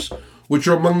meadows, which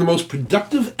are among the most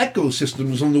productive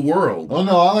ecosystems in the world. Oh,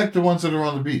 no, I like the ones that are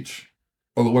on the beach.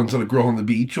 Or the ones that grow on the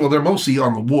beach. Well, they're mostly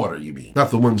on the water, you mean.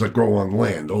 Not the ones that grow on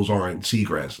land. Those aren't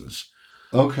seagrasses.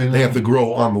 Okay. They have to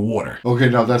grow on the water. Okay,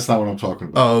 no, that's not what I'm talking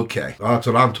about. Okay, that's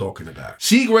what I'm talking about.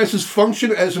 Seagrasses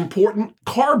function as important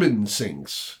carbon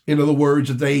sinks. In other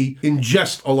words, they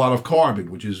ingest a lot of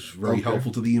carbon, which is very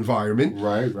helpful to the environment.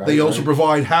 Right. They also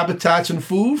provide habitats and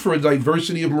food for a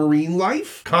diversity of marine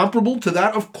life, comparable to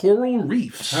that of coral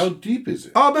reefs. How deep is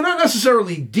it? They're not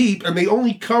necessarily deep, and they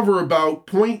only cover about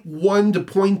 0.1 to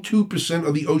 0.2%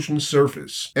 of the ocean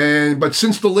surface. But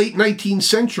since the late 19th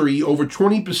century, over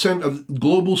 20% of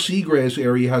global seagrass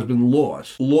area has been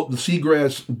lost. The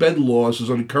seagrass bed loss is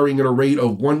occurring at a rate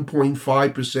of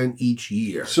 1.5% each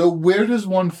year. So where does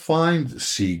one find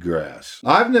seagrass?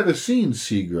 I've never seen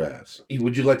seagrass.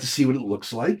 Would you like to see what it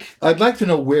looks like? I'd like to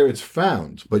know where it's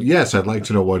found, but yes, I'd like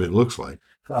to know what it looks like.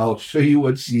 I'll show you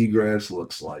what seagrass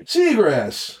looks like.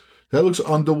 Seagrass! That looks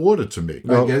underwater to me.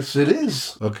 I guess it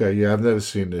is. Okay, yeah, I've never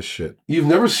seen this shit. You've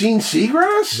never seen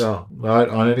seagrass? No, not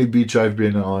on any beach I've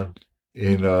been on.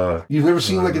 You've never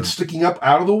seen it sticking up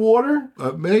out of the water?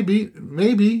 Maybe.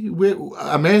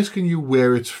 I'm asking you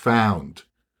where it's found.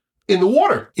 In the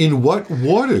water. In what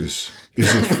waters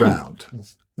is it found?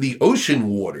 The ocean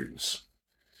waters.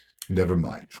 Never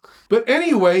mind. But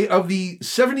anyway, of the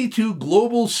 72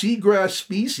 global seagrass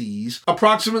species,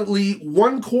 approximately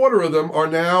 1/4 of them are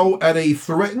now at a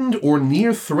threatened or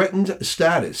near threatened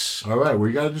status. All right,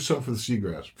 we got to do something for the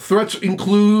seagrass. Threats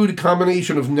include a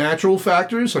combination of natural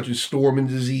factors such as storm and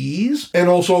disease, and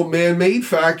also man-made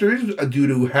factors due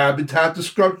to habitat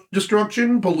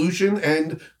destruction, pollution,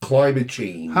 and climate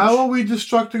change. How are we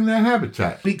destructing their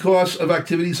habitat? Because of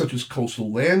activities such as coastal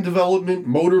land development,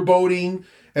 motorboating,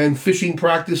 and fishing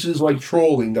practices like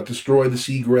trolling that destroy the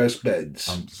seagrass beds.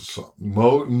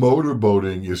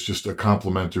 Motorboating is just a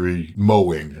complimentary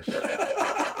mowing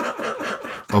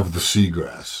of the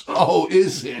seagrass. Oh,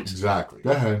 is it? Exactly.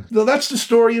 Go ahead. No, that's the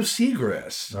story of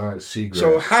seagrass. All right, seagrass.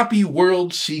 So happy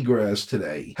World Seagrass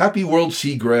today. Happy World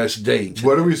Seagrass Day today.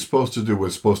 What are we supposed to do? We're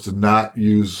supposed to not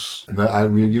use... I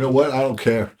mean, you know what? I don't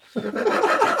care.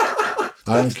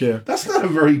 I don't care. That's not a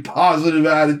very positive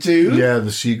attitude. Yeah,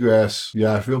 the seagrass.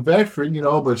 Yeah, I feel bad for it,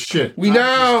 but shit. We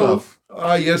know.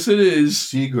 Yes, it is.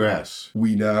 Seagrass.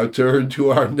 We now turn to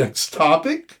our next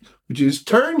topic, which is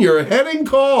turn your head and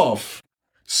cough.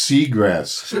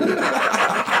 Seagrass.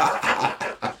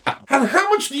 And how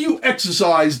much do you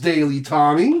exercise daily,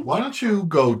 Tommy? Why don't you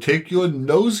go take your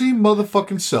nosy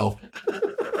motherfucking self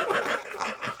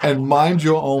and mind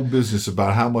your own business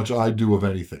about how much I do of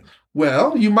anything?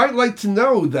 Well, you might like to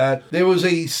know that there was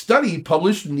a study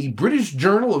published in the British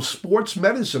Journal of Sports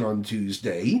Medicine on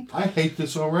Tuesday. I hate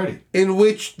this already. In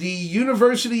which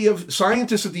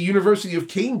scientists at the University of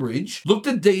Cambridge looked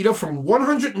at data from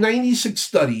 196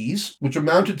 studies, which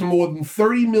amounted to more than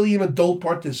 30 million adult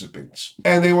participants.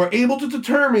 And they were able to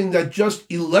determine that just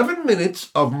 11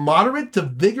 minutes of moderate to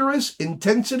vigorous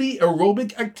intensity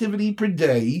aerobic activity per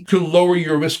day could lower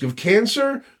your risk of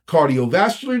cancer,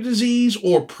 cardiovascular disease,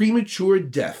 or premature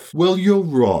death. Well, you're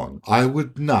wrong. I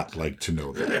would not like to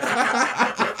know that.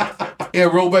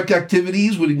 Aerobic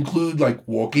activities would include like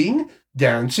walking,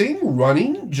 dancing,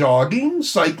 running, jogging,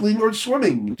 cycling, or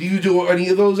swimming. Do you do any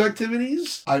of those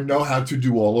activities? I know how to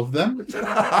do all of them.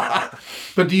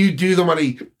 But do you do them on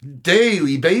a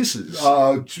daily basis?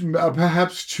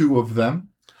 Perhaps 2 of them.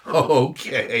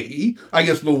 Okay. I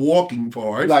guess the walking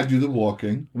part. I do the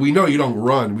walking. We know you don't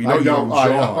run. We know you don't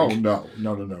jog.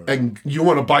 No. And you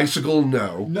want a bicycle?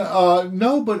 No.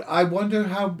 No, but I wonder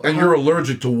how... And you're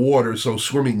allergic to water, so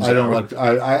swimming's I don't out.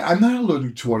 I'm not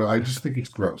allergic to water. I just think it's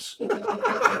gross.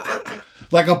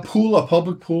 Like a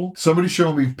public pool. Somebody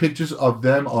showed me pictures of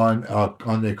them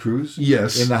on their cruise.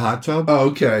 Yes. In the hot tub. Oh,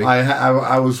 okay.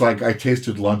 I was like, I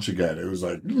tasted lunch again. It was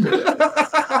like...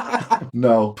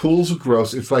 No, pools are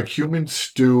gross. It's like human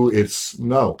stew. It's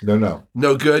no.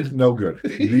 No good? No good.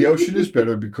 The ocean is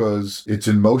better because it's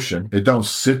in motion. It don't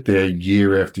sit there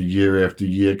year after year after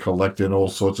year collecting all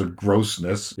sorts of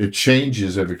grossness. It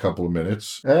changes every couple of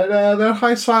minutes. And that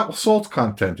high salt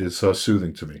content is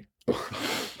soothing to me.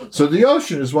 So the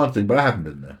ocean is one thing, but I haven't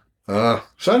been there.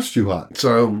 Sun's too hot.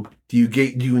 So do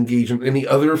you engage in any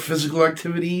other physical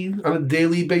activity on a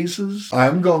daily basis?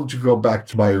 I'm going to go back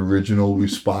to my original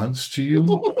response to you,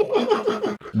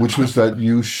 which was that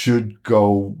you should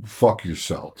go fuck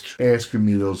yourself. Asking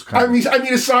me those I mean,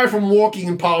 aside from walking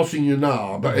and polishing your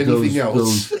knob, anything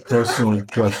else? Those personal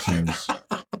questions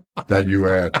that you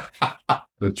had.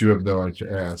 That you have no right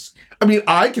to ask. I mean,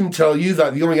 I can tell you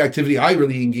that the only activity I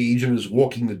really engage in is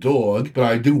walking the dog, but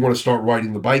I do want to start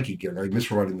riding the bike again. I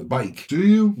miss riding the bike. Do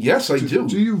you? Yes, I do.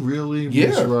 Do you really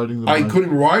miss riding the bike? I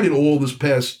couldn't ride it all this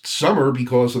past summer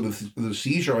because of the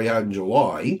seizure I had in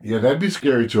July. Yeah, that'd be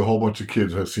scary to a whole bunch of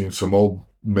kids. I've seen some old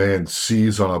man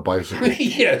seize on a bicycle.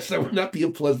 Yes, that would not be a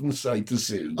pleasant sight to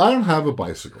see. I don't have a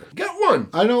bicycle. Get one.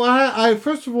 I know. I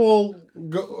first of all,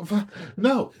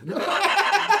 no.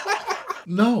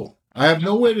 No. I have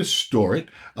nowhere to store it.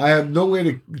 I have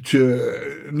nowhere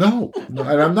to no. And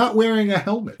I'm not wearing a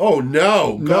helmet. Oh,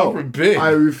 no. God forbid. I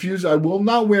refuse. I will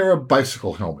not wear a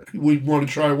bicycle helmet. We want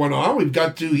to try one on. We've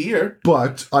got 2 here.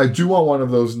 But I do want one of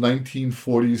those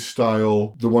 1940s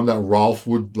style, the one that Ralph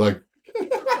would like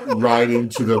ride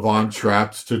into the Von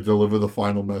Trapps to deliver the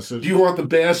final message. Do you want the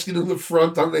basket in the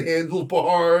front on the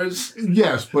handlebars?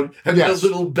 Yes, but and the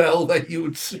little bell that you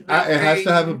would it has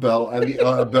to have a bell, and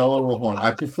a bell or a horn.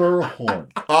 I prefer a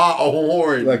horn. A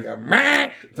horn. Like a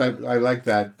meh. I like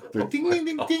that. The ding, ding,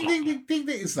 ding, ding, ding, ding, ding,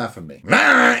 ding. It's not for me.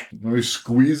 Let me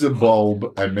squeeze a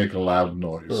bulb and make a loud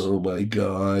noise. Oh, my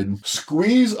God.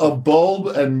 Squeeze a bulb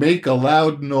and make a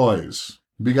loud noise.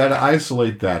 We got to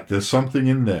isolate that. There's something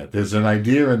in there. There's an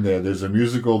idea in there. There's a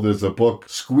musical. There's a book.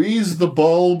 Squeeze the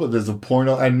bulb. There's a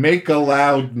porno. And make a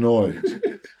loud noise.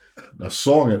 A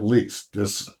song at least.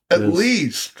 At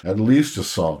least a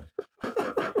song.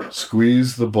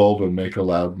 Squeeze the bulb and make a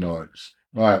loud noise.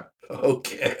 All right.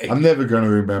 Okay. I'm never going to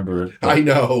remember it. I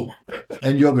know.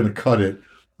 And you're going to cut it.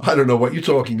 I don't know what you're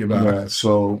talking about. Yeah,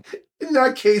 so In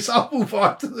that case, I'll move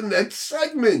on to the next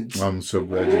segment. I'm so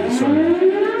glad you decided.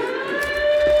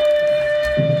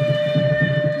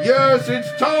 Yes,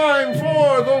 it's time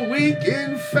for the Week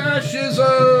in Fascism.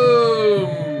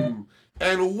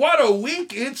 And what a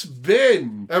week it's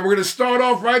been. And we're going to start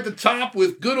off right at the top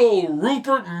with good old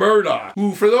Rupert Murdoch,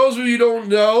 who, for those of you who don't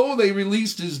know, they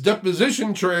released his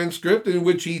deposition transcript in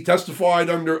which he testified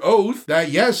under oath that,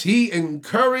 yes, he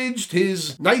encouraged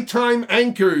his nighttime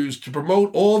anchors to promote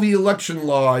all the election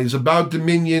lies about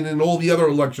Dominion and all the other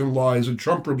election lies that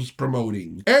Trump was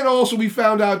promoting. And also we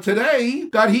found out today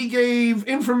that he gave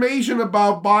information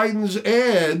about Biden's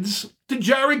ads to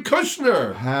Jared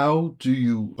Kushner. How do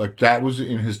you, like, that was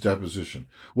in his deposition?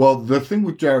 Well, the thing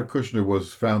with Jared Kushner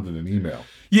was found in an email.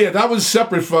 Yeah, that was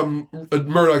separate from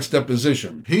Murdoch's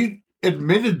deposition. He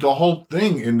admitted the whole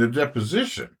thing in the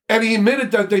deposition. And he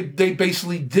admitted that they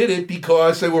basically did it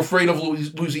because they were afraid of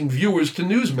losing viewers to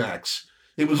Newsmax.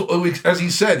 It was, as he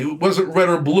said, it wasn't red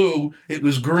or blue, it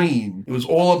was green. It was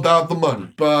all about the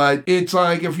money. But it's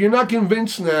like, if you're not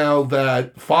convinced now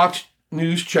that Fox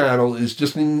News Channel is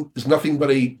nothing but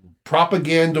a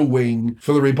propaganda wing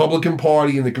for the Republican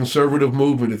Party and the conservative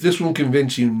movement, if this won't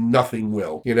convince you, nothing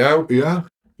will. You know? Yeah.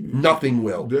 Nothing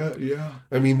will. Yeah.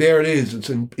 I mean, there it is. It's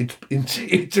in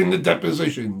the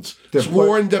depositions.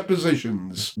 Sworn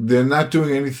depositions. They're not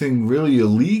doing anything really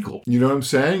illegal. You know what I'm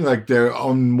saying? Like, they're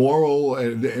immoral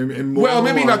and immoral. Well,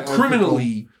 maybe not unethical.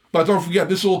 criminally. But don't forget,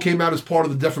 this all came out as part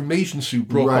of the defamation suit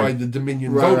brought by the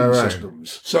Dominion voting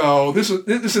systems. So this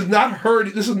is not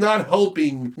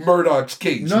helping Murdoch's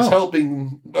case. No. It's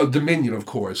helping Dominion, of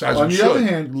course, as On it the should. other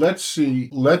hand, let's see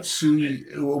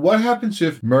what happens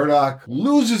if Murdoch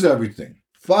loses everything.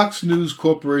 Fox News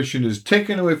Corporation is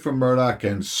taken away from Murdoch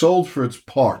and sold for its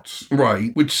parts.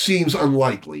 Right, which seems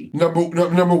unlikely. Number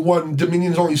one,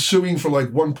 Dominion's only suing for like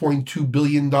 $1.2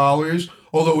 billion,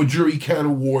 although a jury can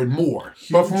award more.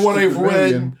 But from what I've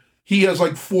read, he has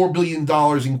like $4 billion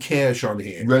in cash on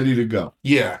hand. Ready to go.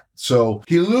 Yeah. So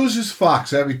he loses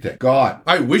Fox, everything. God.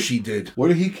 I wish he did. What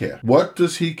do he care? What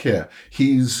does he care?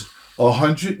 He's a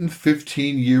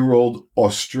 115-year-old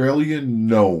Australian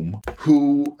gnome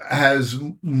who has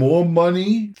more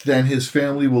money than his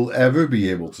family will ever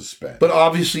be able to spend. But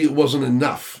obviously it wasn't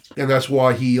enough. And that's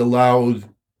why he allowed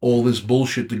all this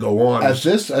bullshit to go on. At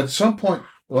some point,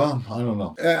 well, I don't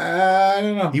know. I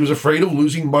don't know. He was afraid of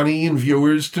losing money and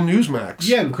viewers to Newsmax.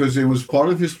 Yeah, because it was part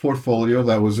of his portfolio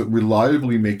that was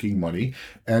reliably making money.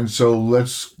 And so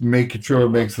let's make sure it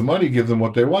makes the money, give them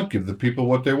what they want, give the people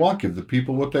what they want, give the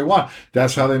people what they want.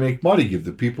 That's how they make money, give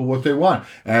the people what they want.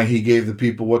 And he gave the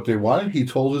people what they wanted. He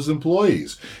told his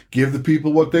employees, give the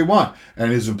people what they want.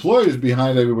 And his employees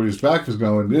behind everybody's back was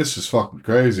going, this is fucking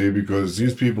crazy because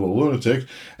these people are lunatics.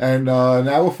 And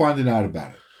now we're finding out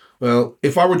about it. Well,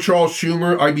 if I were Charles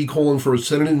Schumer, I'd be calling for a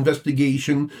Senate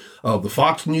investigation of the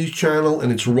Fox News Channel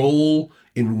and its role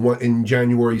in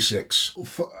January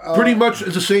 6th. Pretty much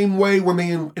the same way when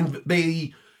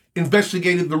they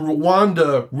investigated the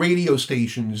Rwanda radio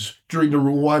stations during the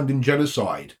Rwandan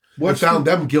genocide. And found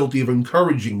them guilty of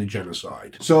encouraging the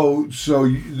genocide. So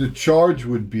the charge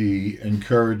would be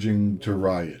encouraging to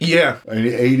riot. Yeah. And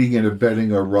aiding and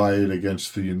abetting a riot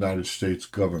against the United States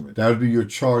government. That would be your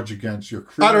charge against your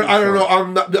criminal I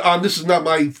don't know. This is not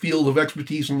my field of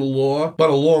expertise in the law, but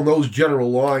along those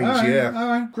general lines, all yeah.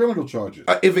 right. Criminal charges.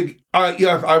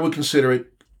 I would consider it.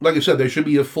 Like I said, there should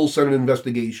be a full Senate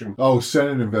investigation. Oh,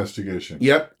 Senate investigation.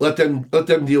 Yep. Let them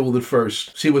deal with it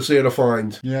first. See what's there to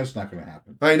find. Yeah, it's not going to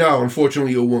happen. I know.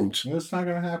 Unfortunately, it won't. It's not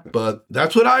going to happen. But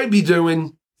that's what I'd be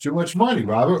doing. Too much money,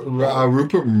 Robert.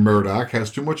 Rupert Murdoch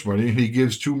has too much money, and he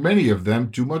gives too many of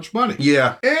them too much money.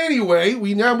 Yeah. Anyway,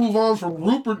 we now move on from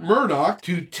Rupert Murdoch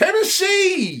to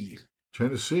Tennessee.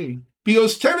 Tennessee.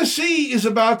 Because Tennessee is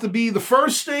about to be the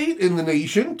first state in the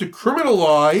nation to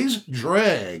criminalize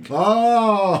drag.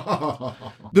 Oh!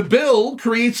 The bill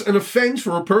creates an offense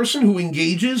for a person who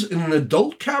engages in an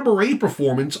adult cabaret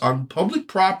performance on public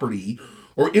property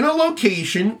or in a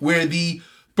location where the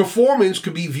performance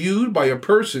could be viewed by a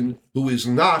person who is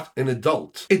not an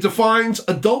adult. It defines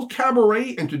adult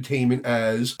cabaret entertainment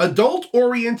as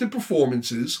adult-oriented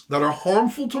performances that are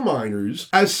harmful to minors.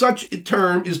 As such, a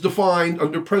term is defined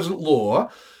under present law,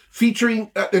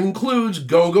 featuring includes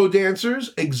go-go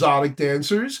dancers, exotic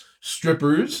dancers,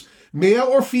 strippers, male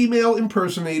or female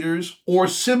impersonators, or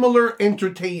similar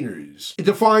entertainers. It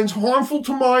defines harmful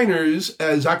to minors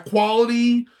as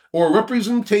equality or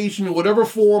representation in whatever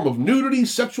form of nudity,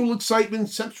 sexual excitement,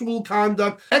 sexual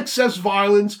conduct, excess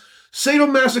violence,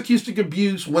 sadomasochistic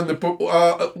abuse when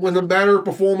the manner of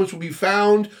performance will be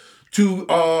found to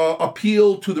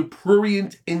appeal to the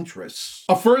prurient interests.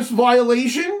 A first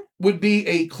violation would be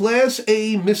a Class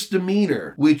A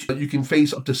misdemeanor, which you can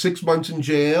face up to 6 months in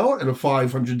jail and a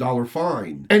 $500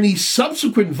 fine. Any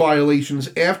subsequent violations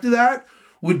after that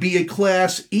would be a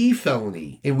Class E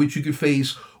felony, in which you could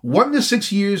face 1 to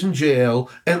 6 years in jail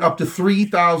and up to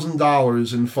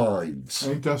 $3,000 in fines.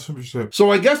 Ain't that some shit?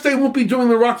 So I guess they won't be doing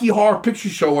the Rocky Horror Picture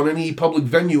Show on any public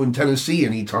venue in Tennessee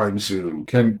anytime soon.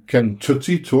 Can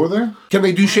Tootsie tour there? Can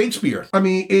they do Shakespeare? I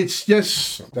mean, it's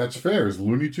just... That's fair. Is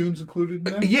Looney Tunes included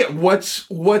in that? Yeah, that's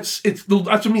what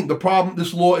I mean. The problem,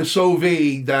 this law is so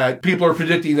vague that people are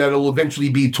predicting that it'll eventually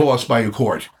be tossed by a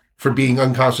court for being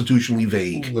unconstitutionally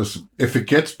vague. Listen, if it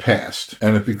gets passed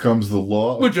and it becomes the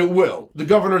law... Which it will. The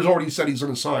governor's already said he's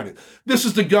going to sign it. This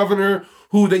is the governor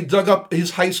who they dug up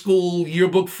his high school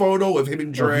yearbook photo of him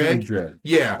in drag.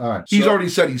 Yeah. All right, He's so- already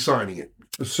said he's signing it.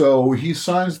 So he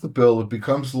signs the bill. It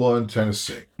becomes law in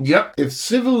Tennessee. Yep. If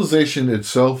civilization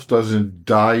itself doesn't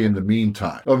die in the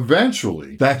meantime,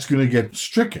 eventually that's going to get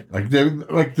stricken. Like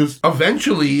this.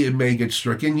 Eventually it may get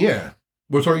stricken, yeah.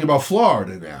 We're talking about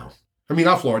Florida now. I mean,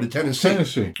 not Florida, Tennessee.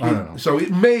 Tennessee. I don't know. So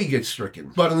it may get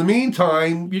stricken, but in the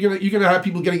meantime, you're gonna have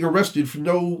people getting arrested for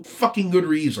no fucking good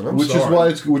reason. I'm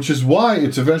sorry. Which is why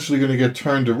it's eventually going to get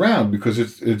turned around, because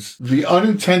it's the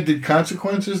unintended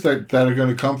consequences that are going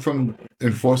to come from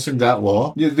enforcing that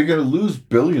law. Yeah, they're going to lose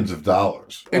billions of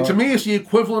dollars. And to me, it's the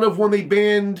equivalent of when they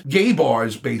banned gay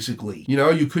bars. Basically,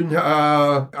 you couldn't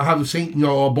have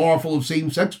a bar full of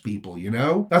same-sex people.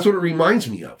 That's what it reminds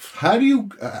me of. How do you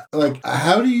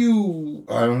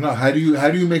I don't know. How do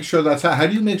you make sure how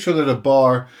do you make sure that a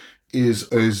bar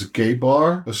is a gay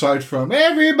bar, aside from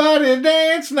everybody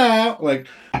dance now? Like,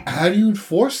 how do you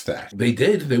enforce that? They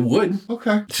did. They would.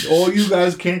 Okay. All you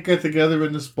guys can't get together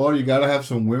in this bar. You got to have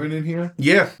some women in here?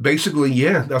 Yeah. Basically,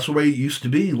 yeah. That's the way it used to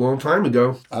be a long time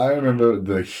ago. I remember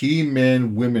the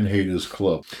He-Man Women Haters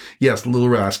Club. Yes, the Little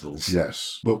Rascals.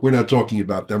 Yes. But we're not talking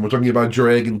about them. We're talking about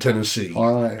drag in Tennessee.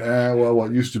 Well,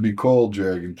 what used to be called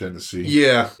drag in Tennessee.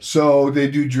 Yeah. So they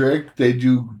do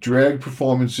drag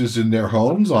performances in their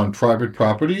homes on private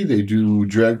property. They do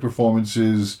drag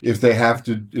performances if they have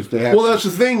to. Well, that's the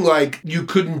thing. Like, you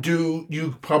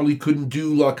probably couldn't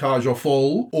do La Cage aux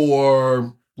Folles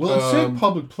or... Well, it's in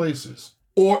public places.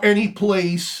 Or any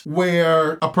place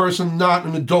where a person not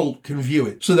an adult can view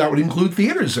it. So that would include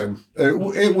theaters then. It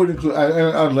would include,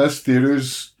 unless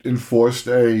theaters enforced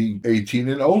a 18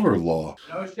 and over law.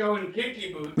 No showing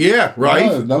kinky boots. Yeah,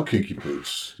 right? No kinky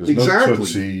boots. There's Exactly. no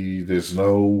Tootsie. There's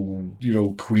no,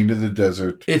 Queen of the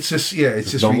Desert. It's just,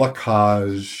 There's no La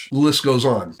Cage. the list goes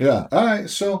on. Yeah. All right.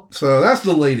 So that's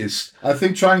the latest. I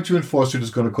think trying to enforce it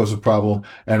is going to cause a problem,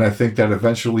 and I think that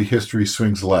eventually history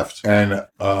swings left. And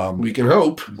We can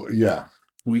hope. yeah.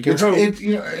 We can hope.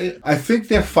 I think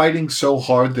they're fighting so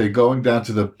hard. They're going down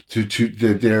to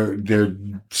they're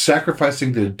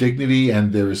sacrificing their dignity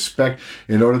and their respect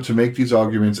in order to make these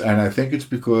arguments. And I think it's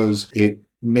because it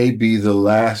may be the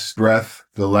last breath,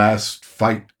 the last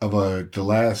fight of the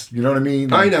last. You know what I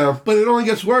mean? I know, but it only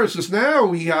gets worse. Because now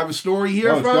we have a story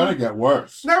here It's going to get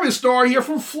worse. Now we have a story here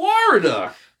from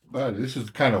Florida. But this is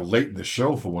kind of late in the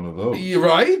show for one of those. You're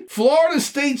right. Florida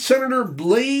State Senator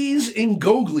Blaise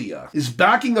Ingoglia is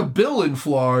backing a bill in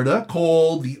Florida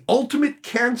called the Ultimate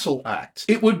Cancel Act.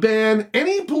 It would ban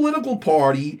any political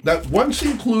party that once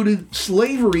included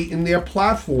slavery in their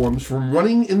platforms from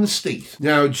running in the state.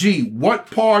 Now, what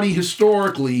party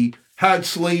historically had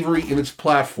slavery in its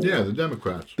platform? Yeah, the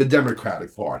Democrats. The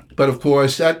Democratic Party. But of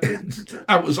course, that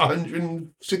was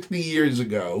 160 years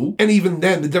ago. And even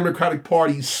then, the Democratic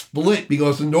Party split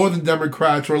because the Northern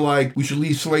Democrats were like, we should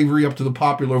leave slavery up to the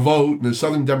popular vote. And the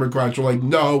Southern Democrats were like,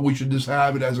 no, we should just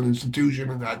have it as an institution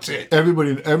and that's it.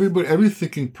 Every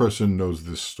thinking person knows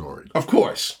this story. Of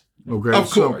course. Okay.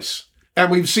 Of course. And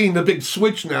we've seen the big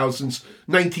switch now since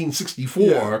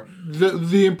 1964. Yeah.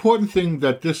 The important thing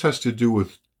that this has to do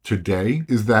with today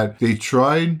is that they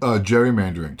tried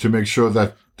gerrymandering to make sure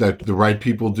that the right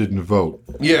people didn't vote.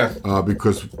 Yeah.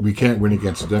 Because we can't win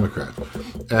against the Democrats.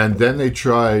 And then they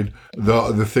tried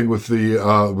the thing with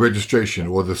the registration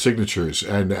or the signatures,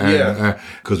 and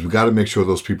because we got to make sure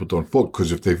those people don't vote,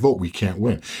 because if they vote, we can't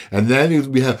win. And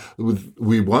then we got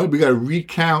to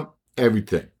recount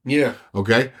everything. Yeah.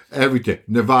 Okay, everything.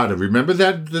 Nevada. Remember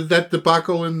that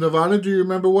debacle in Nevada? Do you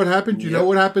remember what happened? Do you know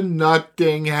what happened?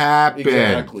 Nothing happened.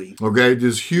 Exactly. Okay,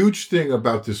 this huge thing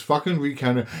about this fucking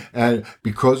recounter, and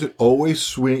because it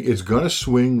always it's gonna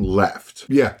swing left.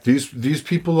 Yeah, these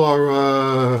people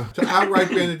are to outright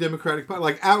ban the Democratic Party,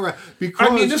 like outright, because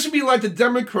I mean, this would be like the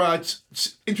Democrats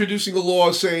introducing a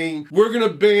law saying we're going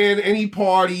to ban any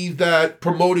party that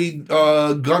promoted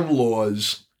gun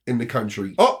laws in the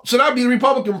country. Oh, so that'd be the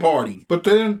Republican Party. But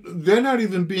they're not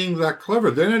even being that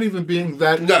clever. They're not even being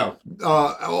that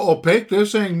opaque. They're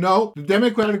saying, no, the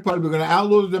Democratic Party, we're going to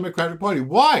outlaw the Democratic Party.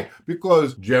 Why?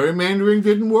 Because gerrymandering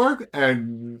didn't work,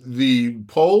 and the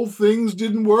poll things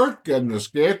didn't work, and the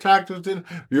scare tactics didn't.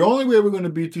 The only way we're going to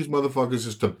beat these motherfuckers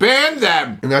is to ban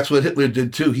them. And that's what Hitler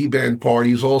did too. He banned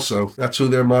parties also. That's who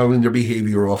they're modeling their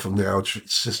behavior off of now.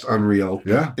 It's just unreal.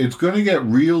 Yeah. It's going to get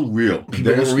real.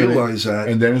 People don't realize that.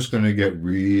 And then it's going to get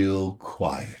real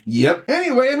quiet. Yep.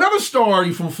 Anyway, another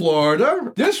story from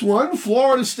Florida. This one,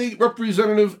 Florida State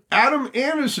Representative Adam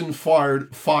Anderson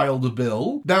filed a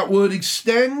bill that would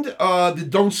extend the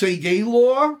Don't Say Gay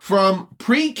law from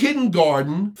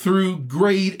pre-kindergarten through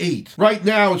grade 8. Right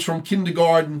now, it's from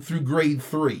kindergarten through grade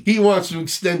 3. He wants to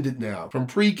extend it now from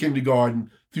pre-kindergarten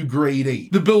through grade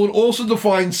 8. The bill would also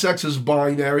define sex as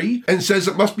binary and says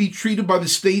it must be treated by the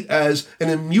state as an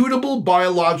immutable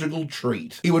biological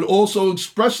trait. It would also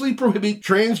expressly prohibit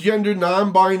transgender,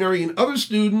 non-binary, and other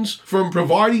students from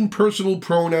providing personal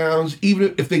pronouns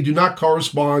even if they do not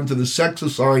correspond to the sex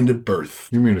assigned at birth.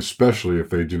 You mean especially if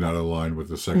they do not align with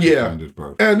the sex assigned at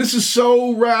birth? And this is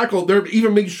so radical. They're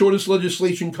even making sure this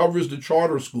legislation covers the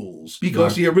charter schools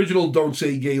because the original Don't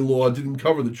Say Gay law didn't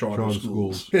cover the charter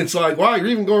schools. It's like, wow, you're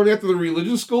even going after the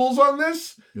religious schools on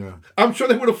this? Yeah. I'm sure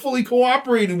they would have fully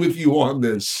cooperated with you on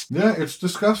this. Yeah, it's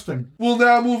disgusting. We'll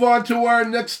now move on to our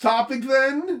next topic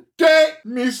then.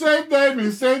 Me say day,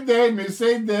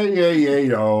 yeah,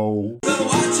 yo.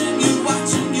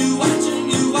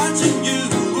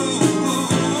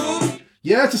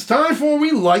 Yes, it's time for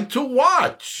We Like to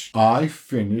Watch. I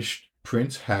finished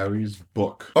Prince Harry's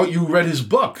book. Oh, you read his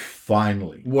book?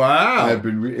 Finally. Wow. I've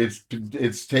been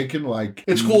it's taken like...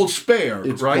 It's called Spare,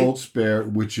 it's right? It's called Spare,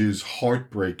 which is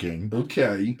heartbreaking.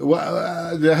 Okay.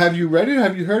 Well, have you read it?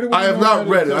 Have you heard it? I have not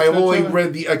read it. I have only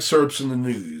read the excerpts in the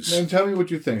news. And tell me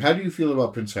what you think. How do you feel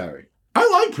about Prince Harry? I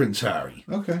like Prince Harry.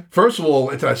 Okay. First of all,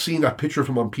 I've seen that picture of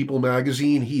him on People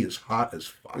magazine. He is hot as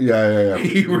fuck. Yeah.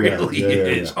 He really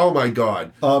is. Yeah. Oh my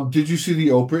God. Did you see the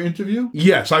Oprah interview?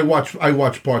 Yes, I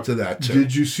watched parts of that too.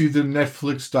 Did you see the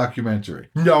Netflix documentary?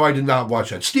 No, I did not watch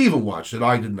that. Steven watched it.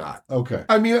 I did not. Okay.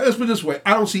 I mean, let's put it this way.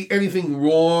 I don't see anything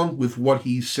wrong with what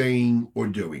he's saying or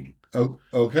doing. Oh,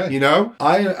 okay. You know?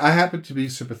 I happen to be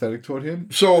sympathetic toward him.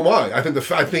 So am I. I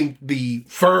think the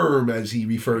firm, as he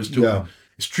refers to him,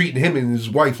 is treating him and his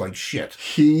wife like shit.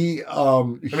 I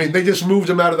mean, they just moved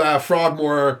him out of that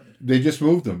Frogmore. They just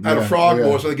moved him out of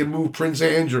Frogmore so they can move Prince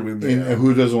Andrew in there. And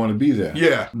who doesn't want to be there?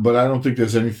 Yeah. But I don't think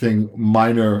there's anything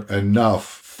minor enough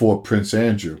for Prince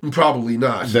Andrew. Probably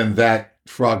not. Than that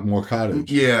Frogmore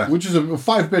cottage. Yeah. Which is a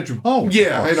 5-bedroom home.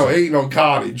 Yeah, I know. Ain't no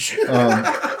cottage.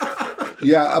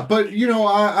 Yeah, but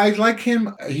I like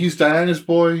him. He's Diana's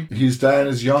boy. He's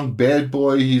Diana's young bad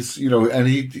boy. He's and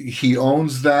he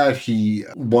owns that. He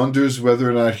wonders whether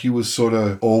or not he was sort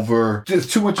of over. There's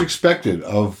too much expected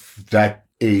of that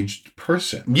aged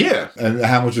person. Yeah. And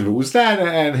how much of it was that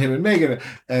and him and Meghan.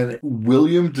 And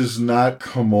William does not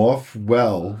come off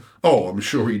well. Oh, I'm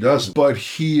sure he doesn't. But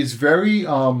he is very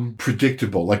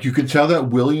predictable. Like, you can tell that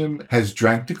William has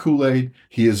drank the Kool-Aid.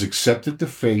 He has accepted the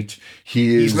fate.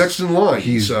 He's next in line.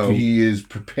 He is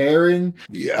preparing.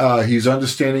 He's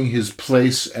understanding his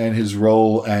place and his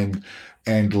role. And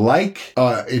like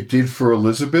it did for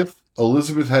Elizabeth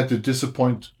had to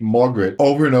disappoint Margaret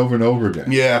over and over and over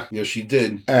again. Yeah, she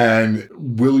did. And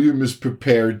William is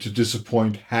prepared to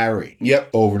disappoint Harry.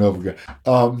 Yep. Over and over again.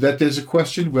 That there's a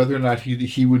question whether or not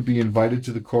he would be invited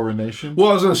to the coronation. Well,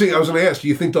 I was going to ask, do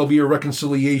you think there'll be a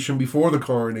reconciliation before the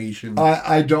coronation?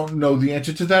 I don't know the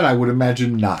answer to that. I would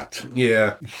imagine not.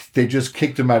 Yeah. They just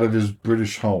kicked him out of his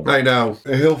British home. I know.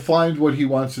 He'll find what he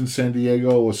wants in San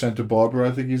Diego or Santa Barbara,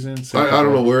 I think he's in. I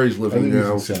don't know where he's living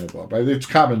now. He's in Santa Barbara. It's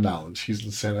common knowledge. He's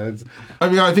in Santa. I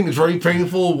mean, I think it's very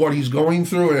painful what he's going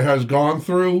through and has gone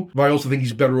through, but I also think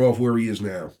he's better off where he is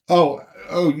now. Oh,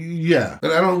 Oh, yeah.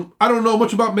 And I don't know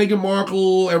much about Meghan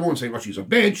Markle. Everyone's saying, well, she's a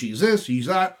bitch, she's this, she's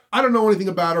that. I don't know anything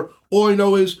about her. All I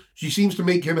know is she seems to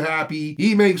make him happy.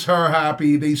 He makes her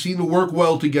happy. They seem to work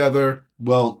well together.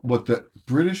 Well, what the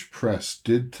British press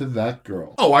did to that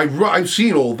girl. Oh, I've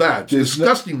seen all that. It's There's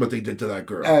disgusting what they did to that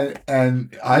girl.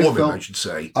 And I Woman, I should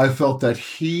say. I felt that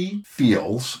he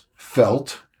feels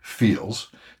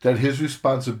that his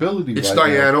responsibility It's right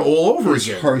Diana now all over is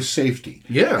again. her safety.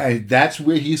 Yeah. And that's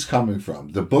where he's coming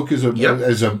from. The book is Yep.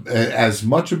 as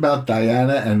much about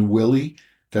Diana and Willie,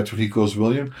 that's what he calls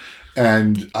William,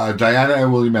 and Diana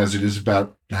and William as it is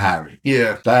about Harry.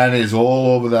 Yeah. Diana is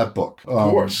all over that book.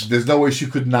 Of course. There's no way she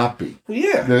could not be.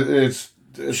 Yeah. It's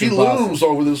She impossible. looms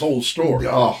over this whole story.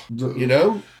 Oh, You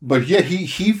know? But yeah,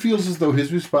 he feels as though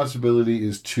his responsibility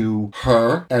is to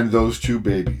her and those two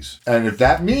babies. And if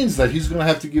that means that he's going to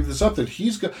have to give this up, that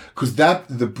he's going, because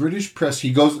the British press,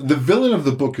 the villain of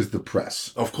the book is the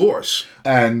press. Of course.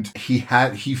 And he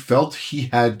felt he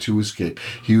had to escape.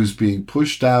 He was being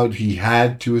pushed out. He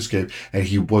had to escape, and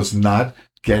he was not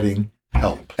getting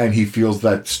help. And he feels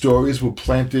that stories were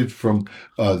planted from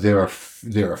there are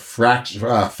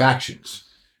factions.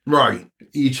 Right.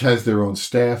 Each has their own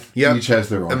staff. Yep. Each has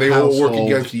their own And they all work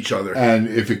household. against each other. And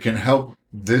if it can help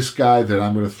this guy, then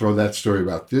I'm going to throw that story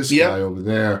about this Yep. guy over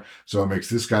there. So it makes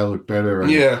this guy look better.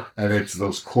 And, Yeah. And it's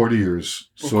those courtiers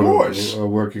Of sort course. of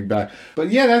working back.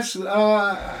 But yeah, that's it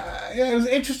was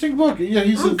an interesting book. Yeah,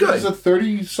 he's a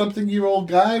 30-something-year-old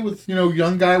guy with,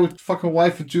 young guy with fucking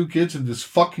wife and 2 kids and this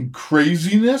fucking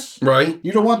craziness. Right.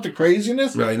 You don't want the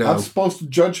craziness? I know. I'm supposed to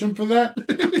judge him for that?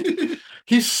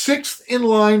 He's 6th in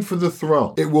line for the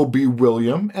throne. It will be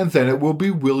William, and then it will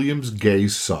be William's gay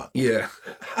son. Yeah.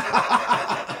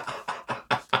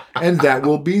 And that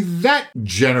will be that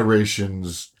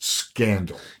generation's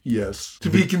scandal. Yes. To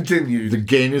be continued. The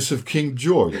gayness of King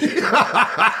George.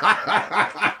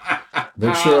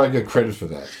 Make sure I get credit for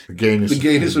that. The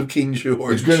gayness of King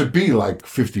George. It's going to be like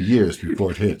 50 years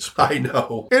before it hits. I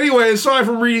know. Anyway, aside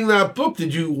from reading that book,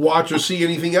 did you watch or see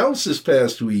anything else this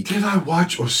past week? Did I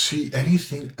watch or see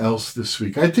anything else this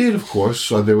week? I did, of course.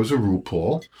 There was a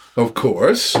RuPaul. Of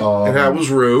course. And how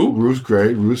was Rue? Rue's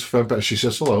great. Rue's fantastic. She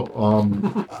says hello.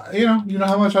 You know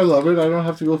how much I love it. I don't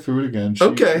have to go through it again.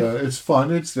 Okay. It's fun.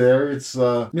 It's there. It's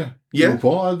yeah.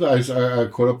 RuPaul. I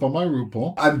caught up on my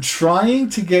RuPaul. I'm trying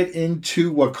to get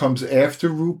into what comes after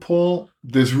RuPaul.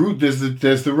 There's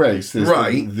the race. There's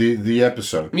right. The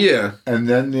episode. Yeah. And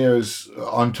then there's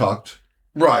Untucked.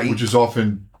 Right. Which is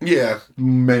often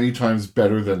many times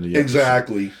better than the episode.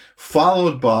 Exactly.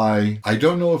 Followed by, I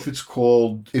don't know if it's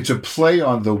a play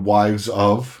on the Wives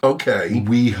of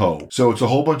WeHo. So it's a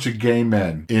whole bunch of gay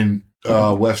men in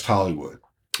West Hollywood.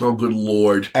 Oh, good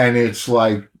Lord. And it's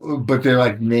like, but they're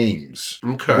like names.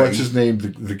 Okay. What's his name?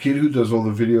 The kid who does all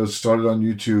the videos started on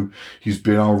YouTube. He's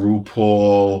been on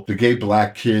RuPaul. The gay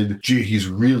black kid. Gee, he's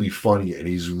really funny and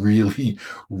he's really,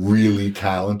 really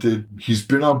talented. He's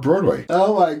been on Broadway.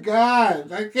 Oh my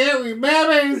God. I can't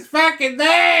remember his fucking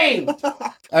name.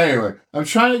 Anyway, I'm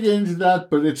trying to get into that,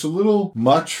 but it's a little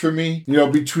much for me.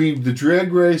 Between the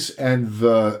Drag Race and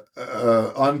the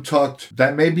Untucked,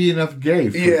 that may be enough gay.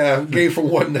 Gay for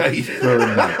one night. For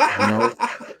a night,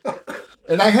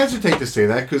 And I hesitate to say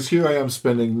that because here I am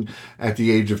spending, at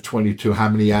the age of 22, how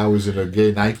many hours in a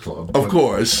gay nightclub? Of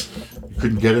course.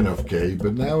 Couldn't get enough gay,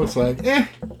 but now it's like,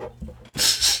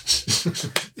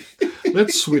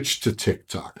 Let's switch to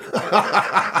TikTok.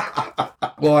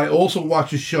 Well, I also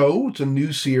watch a show. It's a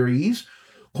new series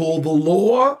called The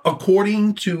Law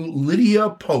According to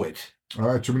Lydia Poet. All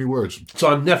right, too many words. It's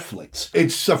on Netflix.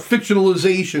 It's a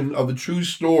fictionalization of the true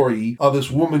story of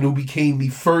this woman who became the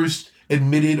first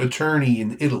admitted attorney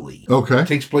in Italy. Okay. It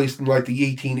takes place in like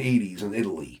the 1880s in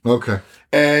Italy. Okay.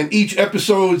 And each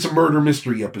episode is a murder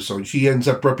mystery episode. She ends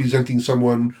up representing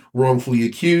someone wrongfully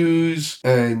accused.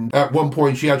 And at one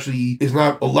point, she actually is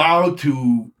not allowed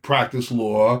to practice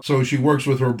law. So she works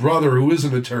with her brother, who is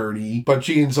an attorney. But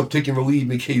she ends up taking the lead in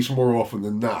the case more often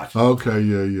than not. Okay,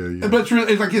 yeah. But it's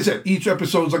really, like I said, each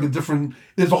episode is like a different...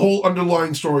 There's a whole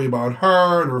underlying story about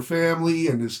her and her family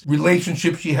and this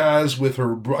relationship she has with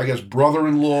her, I guess,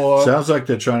 brother-in-law. Sounds like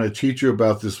they're trying to teach you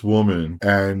about this woman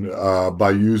and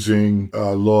by using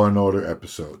Law and Order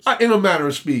episodes. In a manner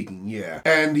of speaking, yeah.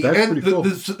 And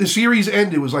the series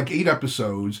ended, it was like 8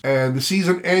 episodes, and the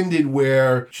season ended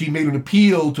where she made an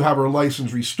appeal to have her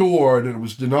license restored, and it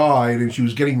was denied, and she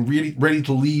was getting really ready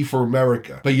to leave for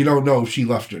America. But you don't know if she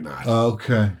left or not.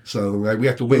 Okay. So we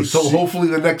have to wait till hopefully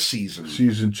the next season.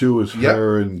 Season 2 is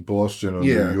her in Boston or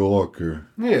New York.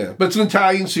 Yeah, but it's an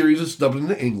Italian series. It's dubbed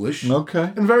into English.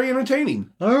 Okay. And very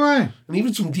entertaining. All right. And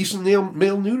even some decent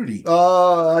male nudity.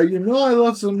 I I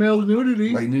love some male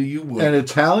nudity. I knew you would. An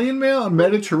Italian male, a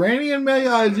Mediterranean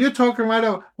male. You're talking right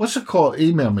out. What's it called?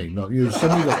 Email me. No, you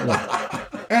send me the.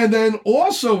 And then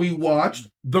also we watched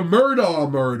The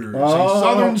Murdaugh Murders, Oh. a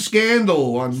Southern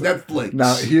Scandal on Netflix.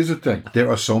 Now, here's the thing. There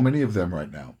are so many of them right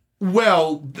now.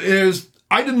 Well,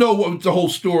 I didn't know what the whole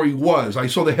story was. I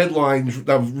saw the headlines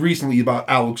that was recently about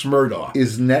Alex Murdaugh.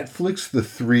 Is Netflix the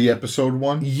 3-episode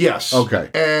one? Yes. Okay.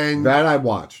 And That I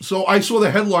watched. so I saw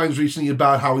the headlines recently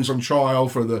about how he's on trial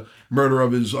for the murder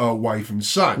of his wife and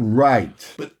son.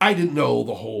 Right. But I didn't know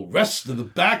the whole rest of the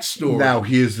backstory. Now,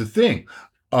 here's the thing.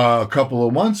 A couple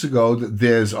of months ago,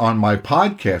 there's on my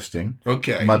podcasting,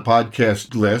 Okay. my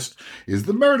podcast list is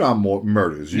the Murdaugh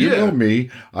murders. You Yeah. know me.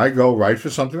 I go right for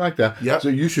something like that. Yep. So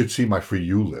you should see my For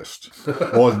You list.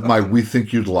 Or my We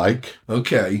Think You'd Like.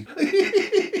 Okay.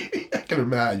 I can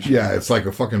imagine. Yeah, it's like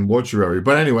a fucking mortuary.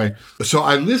 But anyway, so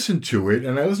I listened to it,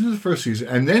 and I listened to the first season,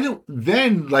 and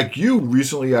then like you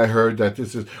recently, I heard that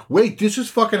this is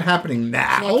fucking happening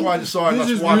now. That's why I decided this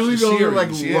let's is watch really the going series,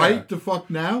 like yeah. right the fuck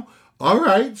now. All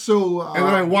right, so And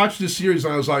then I watched this series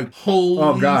and I was like,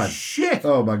 holy God. shit.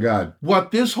 oh my god, What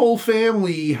this whole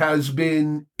family has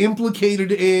been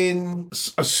implicated in,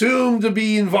 assumed to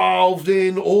be involved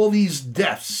in, all these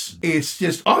deaths. It's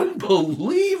just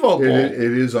unbelievable. it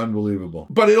is unbelievable.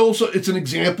 But it's an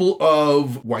example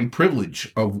of white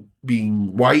privilege, of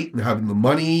being white and having the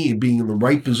money and being in the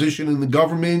right position in the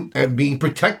government and being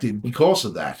protected because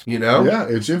of that, you know? Yeah,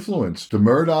 it's influence. The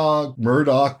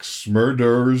Murdochs,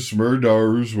 murders,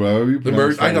 whatever you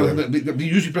pronounce I know, that. they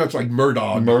usually pronounce like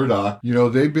Murdaugh. Murdoch, you know,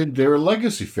 they're a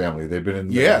legacy family. They've been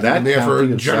in Yeah, that been there for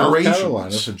county in South generations.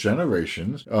 Carolina for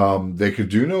generations. They could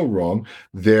do no wrong.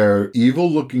 They're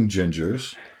evil-looking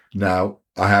gingers. Now,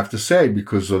 I have to say,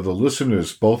 because of the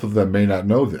listeners, both of them may not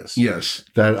know this, Yes.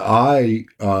 that I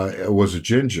was a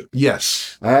ginger.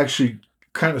 Yes. I actually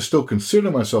kind of still consider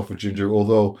myself a ginger,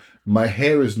 although my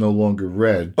hair is no longer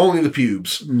red. Only the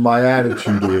pubes. My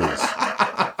attitude is.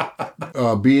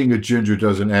 Being a ginger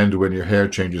doesn't end when your hair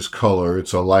changes color.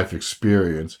 It's a life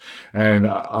experience. And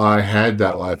I had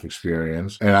that life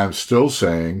experience. And I'm still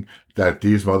saying that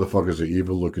these motherfuckers are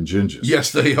evil-looking gingers.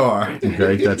 Yes, they are.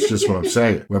 Okay? That's just what I'm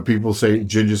saying. When people say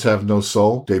gingers have no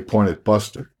soul, they point at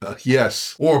Buster.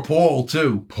 Yes. Or Paul,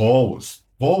 too. Paul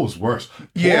was worse. Paul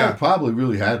Yeah. probably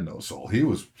really had no soul. He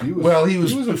was Well, he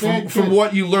was a bad from kid.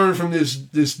 what you learn from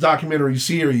this documentary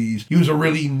series, he was a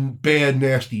really bad,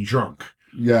 nasty drunk.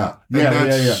 Yeah. And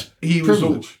that's- He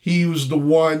Privilege. he was the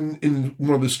one in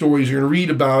one of the stories you're going to read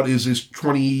about is this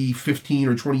 2015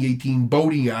 or 2018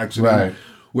 boating accident Right.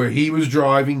 where he was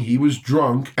driving, he was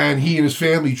drunk, and he and his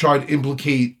family tried to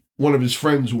implicate one of his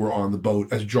friends who were on the boat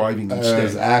as driving instead.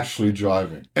 As actually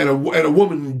driving. And a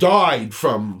woman died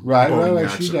from Right, boating right,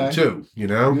 she accident died. too, you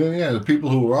know? Yeah. The people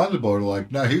who were on the boat are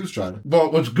like, no, he was driving.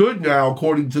 But what's good now,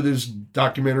 according to this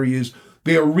documentary, is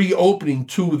they are reopening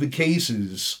two of the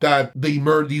cases that the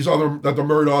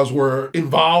Murdaughs were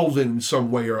involved in some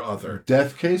way or other.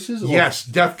 Death cases? Or- Yes,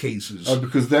 death cases.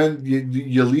 Because then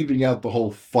you're leaving out the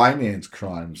whole finance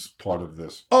crimes part of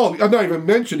this. Oh, I'm not even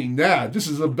mentioning that. This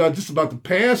is about the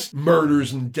past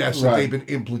murders and deaths that Right. they've been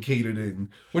implicated in.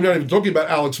 We're not even talking about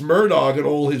Alex Murdaugh and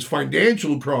all his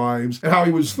financial crimes and how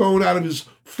he was thrown out of his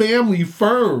family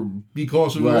firm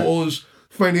because of Right. all his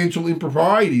financial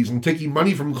improprieties and taking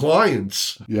money from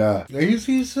clients. Yeah.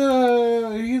 He's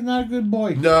not a good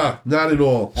boy. Nah, not at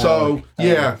all. So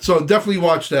so definitely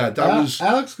watch that. That was.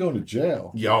 Alex going to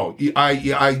jail. Yo,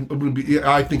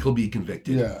 I think he'll be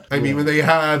convicted. Yeah, I mean, when they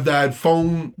have that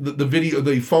phone,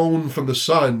 the phone from the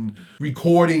son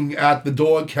recording at the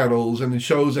dog kennels, and it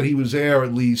shows that he was there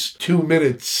at least 2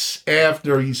 minutes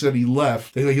after he said he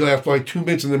left. He left for like 2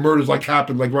 minutes, and the murders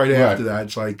happened right after that.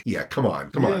 It's like, yeah, come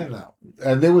on. Yeah, no.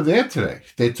 And they were there today.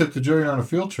 They took the jury on a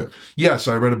field trip. Yes,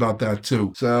 I read about that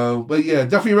too. So, but yeah,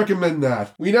 definitely recommend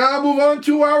that. We now move on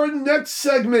to our next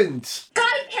segment.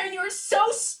 God, Karen, you're so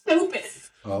stupid.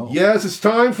 Oh. Yes, it's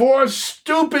time for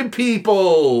Stupid People.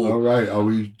 All right. Are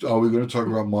we going to talk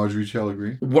about Marjorie Taylor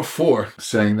Greene What for?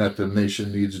 saying that the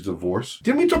nation needs a divorce?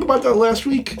 Didn't we talk about that last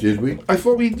week? Did we? I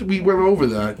thought we went over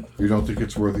that. You don't think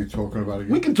it's worthy talking about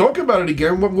again? We can talk about it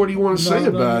again. What do you want to say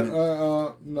about it?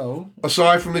 No.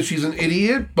 Aside from that she's an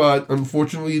idiot, but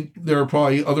unfortunately there are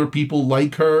probably other people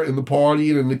like her in the party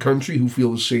and in the country who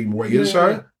feel the same way as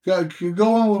her.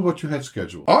 Go on with what you had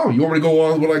scheduled. Oh, you want me to go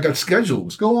on with what I got scheduled?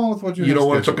 Let's go on with what you had You don't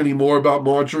want to scheduled. talk any more about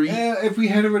Marjorie? If we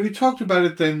had already talked about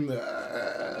it, then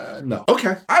no.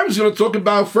 Okay. I was going to talk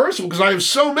about first one because I have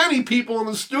so many people on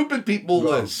the Stupid People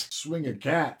list. Swing a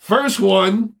cat. First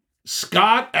one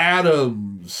Scott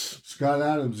Adams. Scott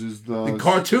Adams is The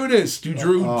cartoonist who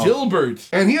drew Dilbert.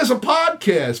 And he has a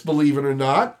podcast, believe it or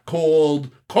not,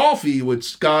 called Coffee with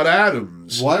Scott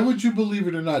Adams. Why would you believe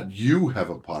it or not? You have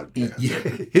a podcast.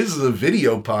 Yeah, his is a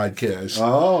video podcast.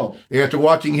 Oh. After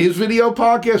watching his video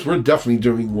podcast, we're definitely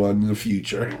doing one in the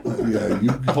future. Yeah,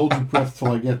 you hold your breath till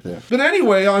I get there. But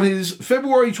anyway, on his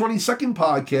February 22nd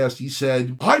podcast, he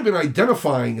said, I've been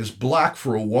identifying as black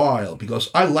for a while because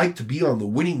I like to be on the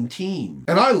winning team.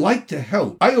 And I like to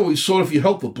help. I always thought if you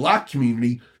help the black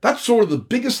community, that's sort of the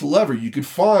biggest lever you could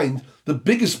find, the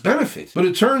biggest benefit. But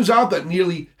it turns out that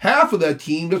nearly half of that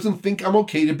team doesn't think I'm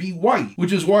okay to be white,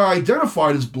 which is why I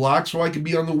identified as black so I could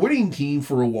be on the winning team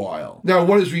for a while. Now,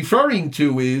 what he's referring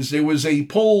to is there was a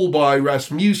poll by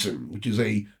Rasmussen, which is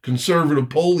a conservative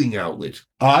polling outlet.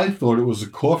 I thought it was a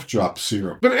cough drop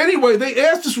serum. But anyway, they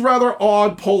asked this rather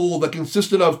odd poll that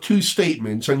consisted of two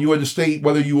statements, and you had to state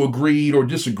whether you agreed or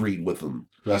disagreed with them.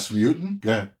 Rasmussen?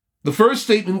 Yeah. The first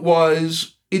statement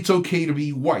was, it's okay to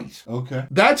be white. Okay.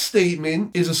 That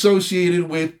statement is associated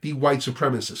with the white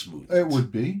supremacist movement. It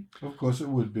would be. Of course it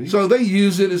would be. So they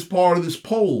use it as part of this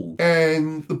poll.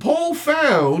 And the poll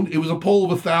found, it was a poll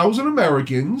of 1,000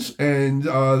 Americans, and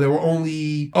there were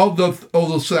only, of those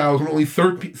 1,000, only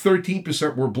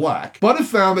 13% were black. But it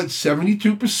found that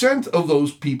 72% of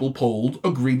those people polled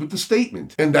agreed with the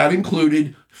statement. And that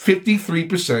included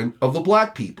 53% of the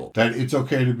black people. That it's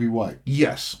okay to be white.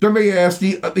 Yes. Then they asked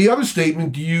the other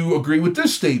statement, do you agree with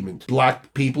this statement?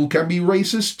 Black people can be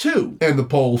racist too. And the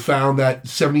poll found that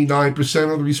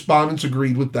 79% of the respondents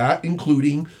agreed with that,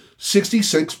 including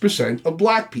 66% of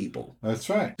black people. That's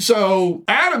right. So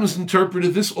Adams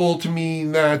interpreted this all to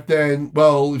mean that then,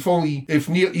 well, he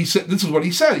said, this is what he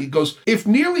said. He goes, if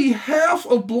nearly half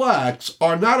of blacks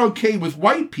are not okay with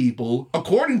white people,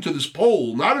 according to this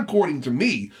poll, not according to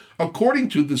me, according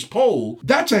to this poll,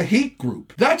 that's a hate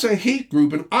group. That's a hate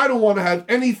group, and I don't want to have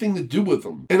anything to do with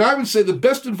them. And I would say the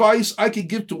best advice I could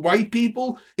give to white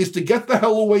people is to get the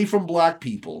hell away from black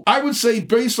people. I would say,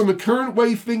 based on the current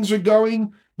way things are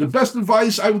going, the best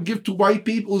advice I would give to white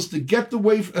people is to get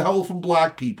the hell from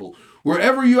black people.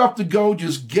 Wherever you have to go,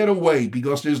 just get away,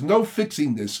 because there's no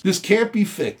fixing this. This can't be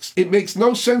fixed. It makes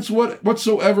no sense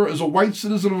whatsoever as a white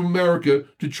citizen of America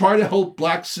to try to help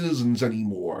black citizens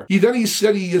anymore. He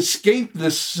said he escaped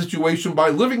this situation by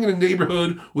living in a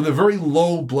neighborhood with a very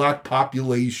low black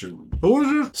population. Who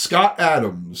is it? Scott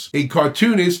Adams, a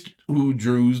cartoonist who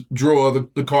drew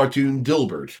the cartoon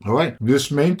Dilbert. All right. This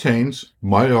maintains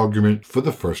my argument for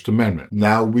the First Amendment.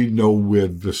 Now we know where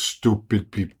the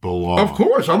stupid people are. Of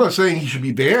course. I'm not saying he should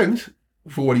be banned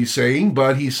for what he's saying,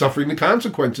 but he's suffering the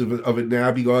consequences of it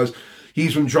now because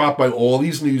he's been dropped by all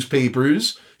these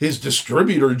newspapers. His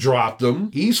distributor dropped him.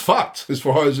 He's fucked as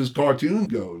far as his cartoon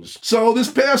goes. So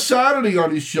this past Saturday on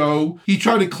his show, he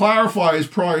tried to clarify his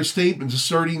prior statements,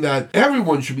 asserting that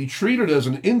everyone should be treated as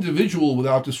an individual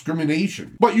without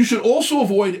discrimination. But you should also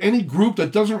avoid any group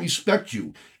that doesn't respect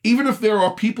you, even if there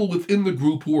are people within the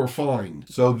group who are fine.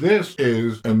 So this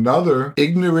is another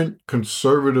ignorant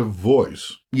conservative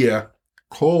voice. Yeah.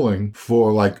 Calling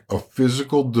for like a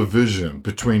physical division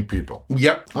between people.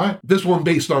 Yep. All right. This one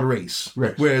based on race.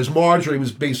 Whereas Marjorie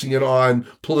was basing it on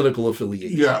political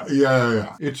affiliation.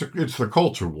 Yeah. It's the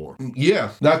culture war.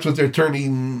 Yeah. That's what they're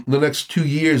turning the next 2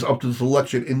 years up to this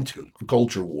election into, the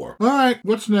culture war. All right.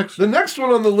 What's next? The next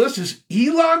one on the list is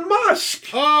Elon Musk.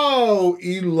 Oh,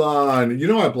 Elon. You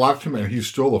know, I blocked him and he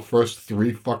stole the first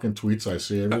 3 fucking tweets I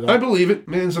see every day. I believe it.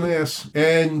 Man's an ass.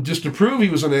 And just to prove he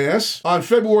was an ass, on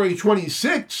February 26th,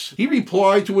 he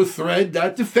replied to a thread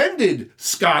that defended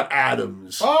Scott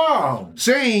Adams. Oh!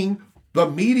 Saying, the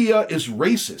media is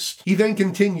racist. He then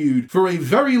continued, for a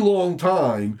very long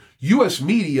time, U.S.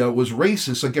 media was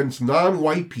racist against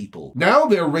non-white people. Now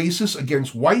they're racist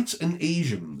against whites and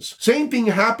Asians. Same thing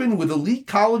happened with elite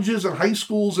colleges and high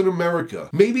schools in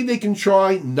America. Maybe they can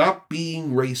try not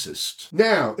being racist.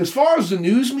 Now, as far as the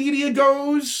news media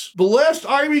goes, the last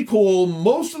I recall,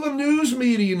 most of the news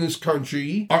media in this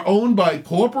country are owned by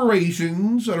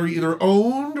corporations that are either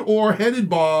owned or headed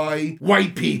by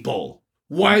white people.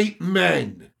 White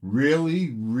men.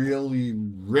 Really, really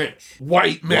rich.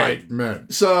 White men. White men.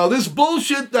 So this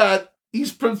bullshit that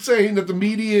he's saying that the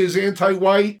media is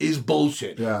anti-white is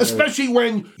bullshit. Yeah, especially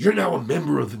when you're now a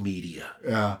member of the media.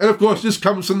 Yeah. And of course, this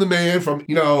comes from the man from,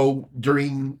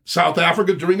 during South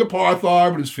Africa, during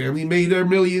apartheid, when his family made their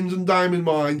millions in diamond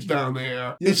mines down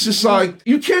there. It's just like,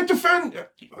 you can't defend.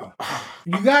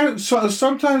 You gotta,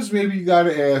 sometimes maybe you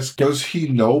gotta ask, does he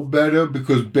know better?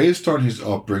 Because based on his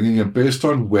upbringing and based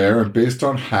on where and based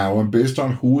on how and based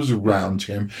on who was around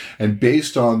him and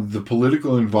based on the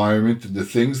political environment and the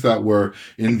things that were were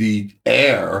in the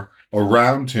air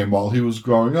around him while he was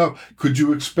growing up. Could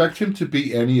you expect him to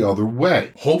be any other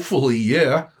way? Hopefully,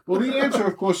 yeah. Well, the answer,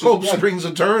 of course, is Hope yes. springs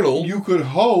eternal. You could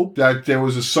hope that there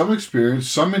was some experience,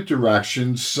 some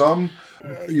interaction, some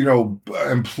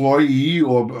employee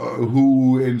or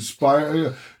who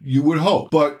inspire. You would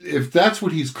hope, but if that's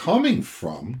what he's coming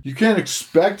from, you can't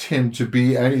expect him to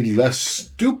be any less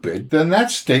stupid than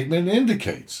that statement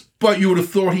indicates. But you would have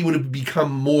thought he would have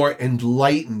become more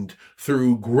enlightened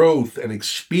through growth and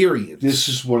experience. This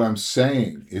is what I'm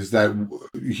saying, is that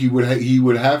he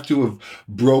would have to have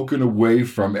broken away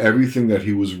from everything that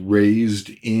he was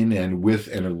raised in and with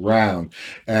and around,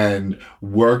 and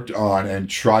worked on and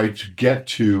tried to get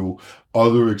to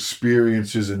other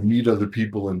experiences and meet other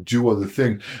people and do other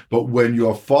things. But when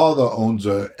your father owns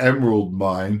an emerald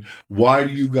mine, why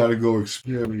do you got to go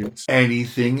experience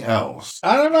anything else?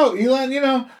 I don't know, Elon.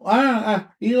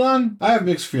 Elon. I have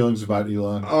mixed feelings about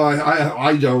Elon.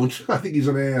 I don't. I think he's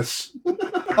an ass.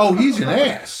 Oh, he's an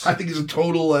ass. I think he's a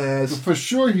total ass. For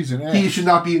sure, he's an ass. He should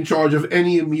not be in charge of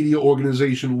any media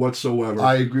organization whatsoever.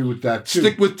 I agree with that too.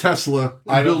 Stick with Tesla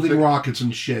and building rockets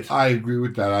and shit. I agree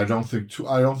with that. I don't think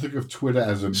of Twitter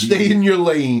as a Stay in your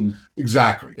lane.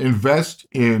 Exactly. Invest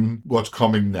in what's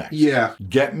coming next. Yeah.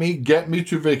 Get me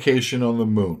to vacation on the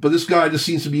moon. But this guy just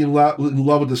seems to be in love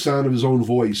with the sound of his own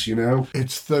voice, you know?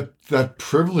 It's that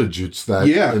privilege. It's that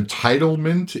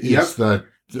entitlement. It's that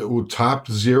top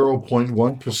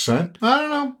 0.1%. I don't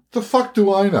know. The fuck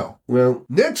do I know? Well,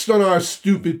 next on our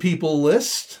stupid people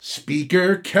list,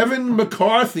 Speaker Kevin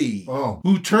McCarthy,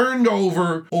 who turned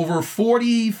over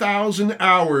 40,000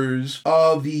 hours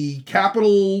of the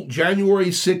Capitol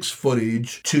January 6th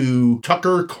footage to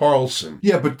Tucker Carlson.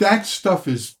 Yeah, but that stuff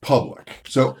is public.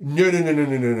 So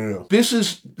No. This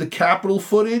is the Capitol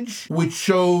footage, which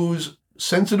shows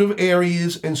sensitive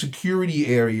areas and security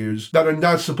areas that are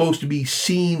not supposed to be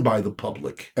seen by the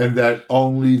public. And that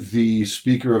only the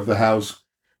Speaker of the House,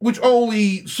 which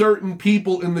only certain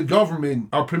people in the government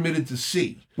are permitted to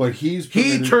see. But he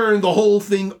turned the whole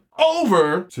thing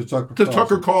over to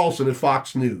Tucker Carlson at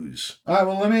Fox News. All right,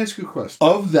 well, let me ask you a question.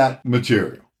 Of that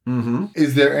material,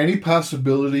 is there any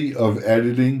possibility of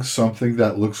editing something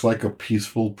that looks like a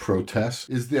peaceful protest?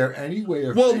 Is there any way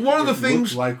of one of the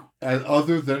things like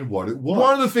other than what it was?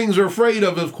 One of the things they're afraid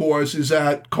of course, is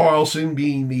that Carlson,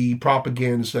 being the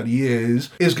propagandist that he is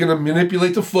going to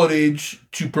manipulate the footage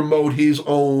to promote his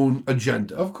own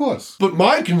agenda. Of course. But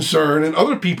my concern and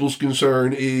other people's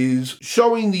concern is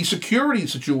showing the security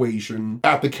situation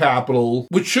at the Capitol,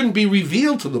 which shouldn't be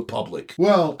revealed to the public.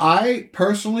 Well, I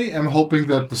personally am hoping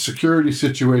that the security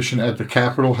situation at the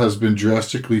Capitol has been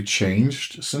drastically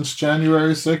changed since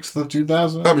January 6th of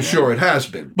 2000. I'm sure it has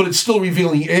been, but it's still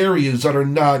revealing areas that are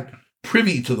not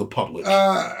privy to the public.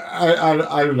 I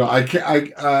don't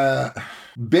know.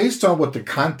 Based on what the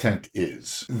content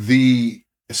is, the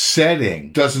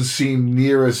setting doesn't seem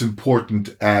near as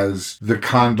important as the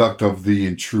conduct of the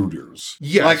intruders.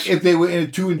 Yes. Like if they were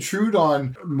to intrude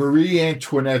on Marie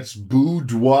Antoinette's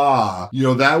boudoir,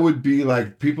 that would be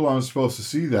like, people aren't supposed to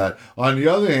see that. On the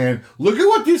other hand, look at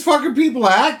what these fucking people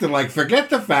are acting like. Forget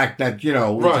the fact that,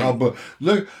 right. But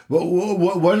look,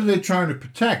 what are they trying to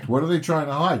protect? What are they trying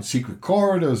to hide? Secret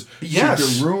corridors? Yes.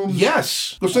 Secret rooms?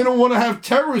 Yes. Because they don't want to have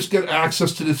terrorists get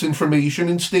access to this information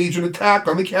and stage an attack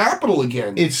on the Capitol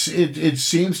again. It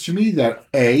seems to me that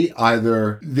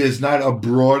either there's not a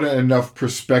broad enough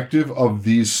perspective of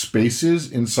these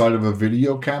spaces inside of a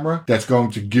video camera that's going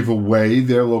to give away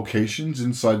their locations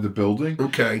inside the building.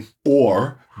 Okay.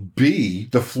 Or B,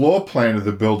 the floor plan of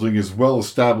the building is well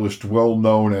established, well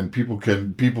known, and people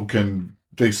can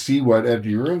they see what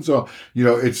empty rooms are.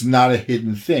 It's not a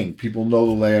hidden thing. People know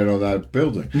the layout of that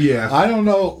building. Yeah. I don't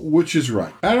know which is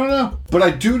right. I don't know. But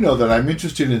I do know that I'm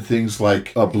interested in things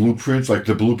like blueprints, like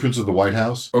the blueprints of the White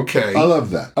House. Okay. I love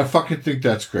that. I fucking think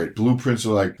that's great. Blueprints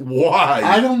are like... Why?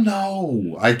 I don't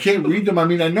know. I can't read them. I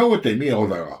mean, I know what they mean. I was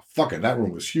like, oh, fucking, that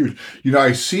room was huge.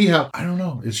 I see how... I don't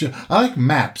know. It's just... I like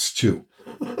maps, too.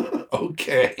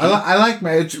 Okay. I like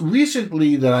maps. It's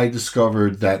recently that I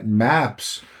discovered that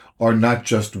maps are not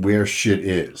just where shit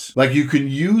is. Like, you can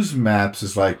use maps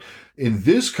as like, in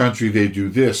this country they do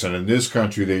this, and in this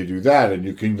country they do that, and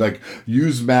you can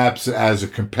use maps as a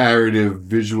comparative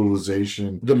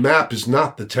visualization. The map is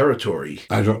not the territory.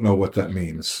 I don't know what that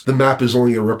means. The map is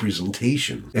only a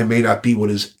representation. It may not be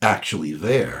what is actually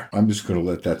there. I'm just going to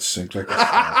let that sink like a stone.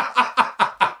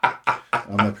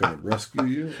 I'm not going to rescue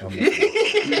you. I'm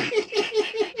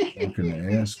going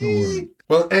to ask a word.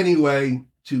 Well, anyway,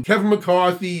 to Kevin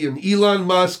McCarthy and Elon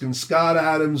Musk and Scott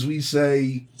Adams, we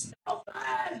say...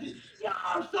 Stupid!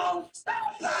 You're so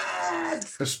stupid!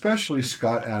 Especially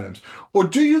Scott Adams. Or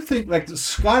do you think, like,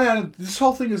 Scott Adams, this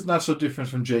whole thing is not so different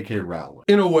from J.K. Rowling?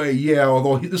 In a way, yeah.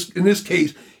 Although in this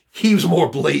case, he was more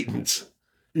blatant.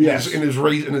 Yes. In his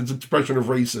race, in his expression of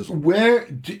racism. Where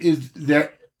is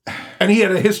there... And he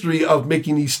had a history of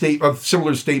making these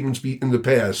similar statements in the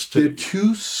past. They're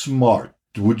too smart.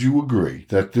 Would you agree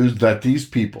that these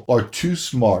people are too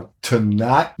smart to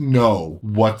not know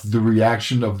what the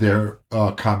reaction of their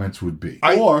comments would be?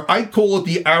 I call it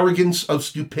the arrogance of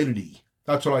stupidity.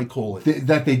 That's what I call it.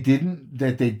 That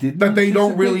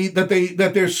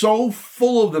they're so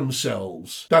full of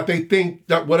themselves that they think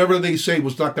that whatever they say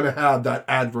was not going to have that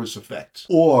adverse effect.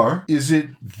 Or is it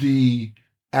the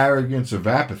arrogance of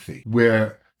apathy,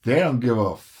 where they don't give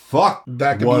a fuck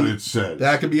it says?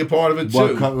 That could be a part of it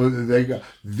too.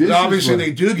 Obviously,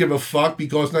 they do give a fuck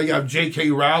because now you have J.K.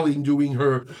 Rowling doing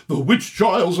the Witch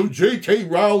Trials of J.K.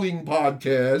 Rowling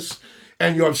podcast.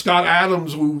 And you have Scott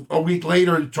Adams, who a week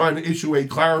later trying to issue a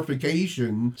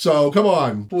clarification. So come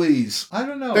on, please. I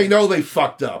don't know. They know they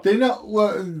fucked up. They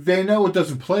know it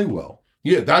doesn't play well.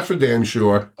 Yeah, that's for damn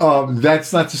sure.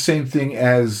 That's not the same thing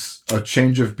as a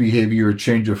change of behavior, a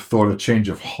change of thought, a change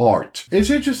of heart.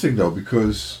 It's interesting though,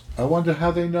 because I wonder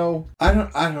how they know. I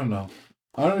don't know.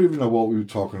 I don't even know what we were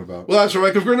talking about. Well, that's all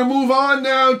right, because we're going to move on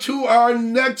now to our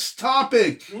next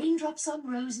topic. Raindrops on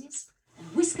roses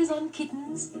and whiskers on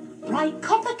kittens, bright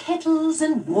copper kettles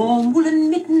and warm woolen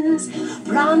mittens,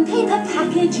 brown paper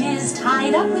packages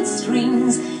tied up with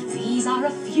strings. These are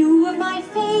a few of my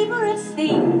favorite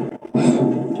things.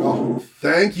 Oh,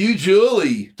 thank you,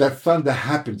 Julie. That thunder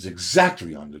happens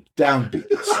exactly on the downbeat.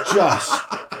 It's just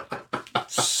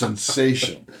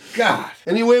sensational. God.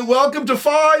 Anyway, welcome to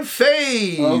Five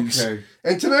Faves. Okay.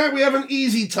 And tonight we have an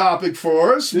easy topic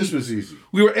for us. This was easy.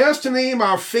 We were asked to name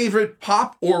our favorite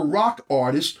pop or rock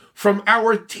artist from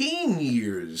our teen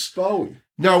years. Bowie.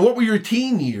 Now, what were your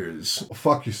teen years?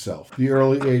 Fuck yourself. The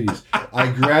early 80s.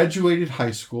 I graduated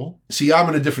high school. See, I'm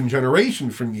in a different generation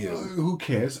from you. Who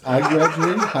cares? I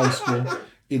graduated high school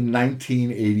in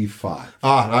 1985.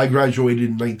 I graduated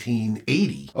in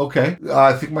 1980. Okay.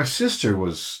 I think my sister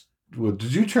was... Well,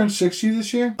 did you turn 60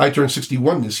 this year? I turned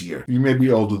 61 this year. You may be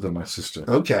older than my sister.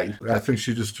 Okay. I think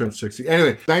she just turned 60.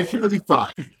 Anyway,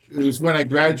 1985 is when I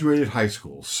graduated high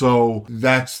school. So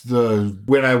that's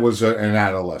when I was an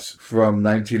adolescent, from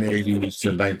 1980 to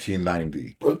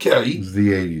 1990. Okay. It was the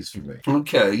 80s for me.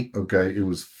 Okay. Okay. It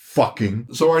was fucking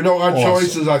So I know our awesome.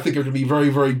 choices, I think, are going to be very,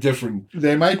 very different.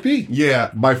 They might be. Yeah.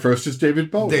 My first is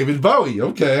David Bowie. David Bowie.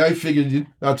 Okay, I figured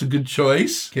that's a good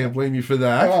choice. Can't blame you for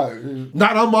that.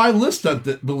 Not on my list,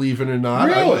 believe it or not.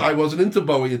 Really? I wasn't into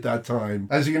Bowie at that time.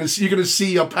 As you're gonna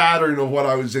see a pattern of what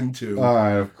I was into. All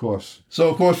right, of course. So,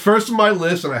 of course, first on my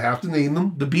list, and I have to name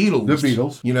them, the Beatles. The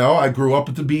Beatles. You know, I grew up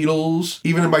with the Beatles.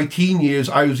 Even in my teen years,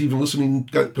 I was even listening,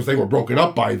 because they were broken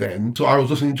up by then, so I was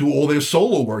listening to all their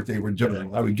solo work they were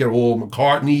doing. I would get all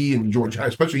McCartney and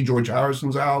especially George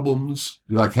Harrison's albums.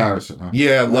 You like Harrison, huh?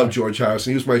 Yeah, I love George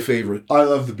Harrison. He was my favorite. I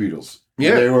love the Beatles.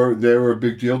 Yeah. They were a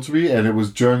big deal to me, and it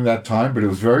was during that time, but it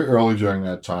was very early during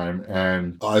that time,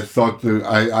 and I thought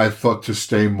to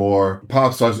stay more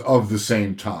pop stars of the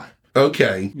same time.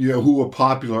 Okay. You know, who were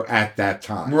popular at that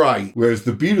time. Right. Whereas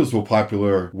the Beatles were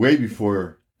popular way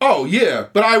before. Oh, yeah.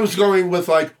 But I was going with,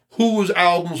 like, whose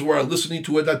albums were I listening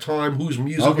to at that time? Whose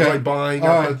music was I buying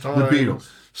at that time? The Beatles.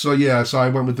 So, yeah, so I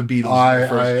went with the Beatles.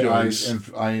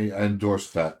 I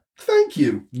endorsed that. Thank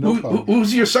you. No problem.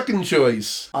 Who's your second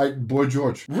choice? Boy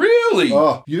George. Really?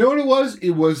 Oh, you know what it was?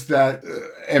 It was that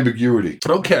ambiguity.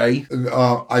 Okay.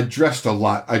 I dressed a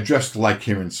lot. I dressed like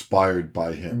him, inspired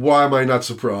by him. Why am I not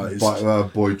surprised?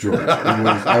 Boy George.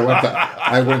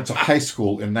 I went to high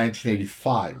school in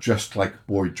 1985, dressed like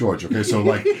Boy George. Okay, so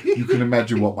like you can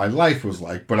imagine what my life was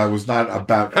like, but I was not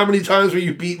about. How many times were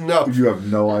you beaten up? You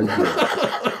have no idea.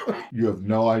 You have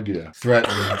no idea.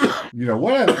 Threatening. You know,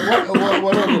 whatever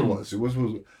it was. It was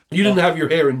You didn't have your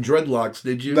hair in dreadlocks,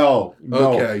 did you? No.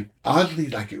 Okay. Oddly,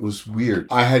 like, it was weird.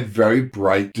 I had very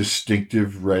bright,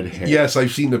 distinctive red hair. Yes,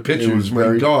 I've seen the pictures. It was My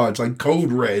very God, it's like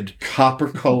code red. Copper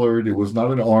colored. It was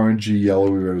not an orangey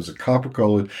yellowy red. It was a copper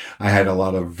colored. I had a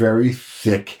lot of very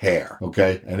thick hair.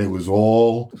 Okay. And it was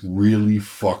all really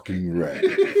fucking red.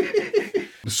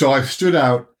 So I stood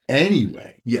out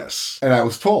anyway. Yes. And I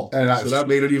was tall. So that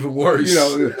made it even worse. You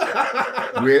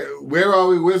know, Where are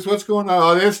we? What's going on?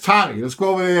 Oh, there's Tommy. Let's go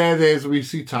over there. We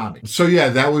see Tommy. So yeah,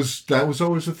 that was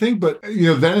always the thing. But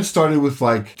then it started with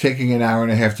like taking an hour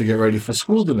and a half to get ready for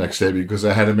school the next day because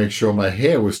I had to make sure my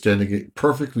hair was standing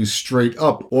perfectly straight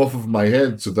up off of my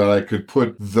head so that I could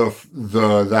put the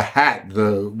hat.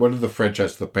 What are the French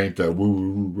has to paint? What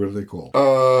do they call?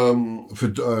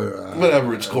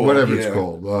 Whatever it's called. Whatever it's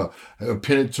called.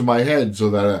 Pin it to my head so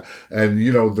that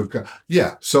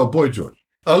So Boy George.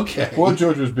 Okay. Boy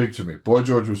George was big to me. Boy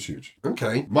George was huge.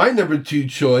 Okay. My number 2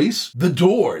 choice, The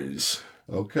Doors.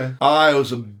 Okay. I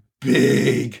was a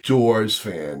big Doors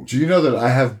fan. Do you know that I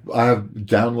have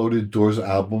downloaded Doors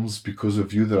albums because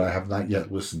of you that I have not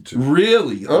yet listened to?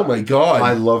 Really? Oh my God.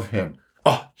 I love him.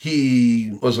 Oh,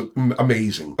 he was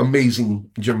amazing.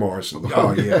 Amazing Jim Morrison.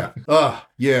 Oh, yeah.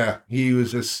 Yeah. He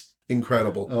was just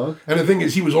incredible. Okay. And the thing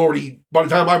is, he was already, by the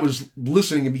time I was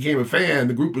listening and became a fan,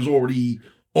 the group was already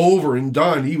over and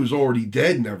done. He was already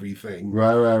dead and everything.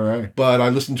 Right. But I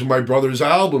listened to my brother's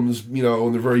albums, in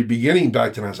the very beginning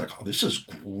back then. I was like, oh, this is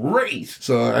great.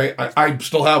 So I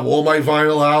still have all my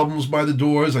vinyl albums by The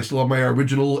Doors. I still have my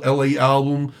original LA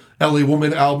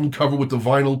Woman album cover with the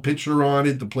vinyl picture on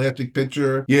it, the plastic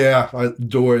picture. Yeah,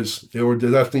 Doors. They're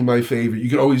definitely my favorite. You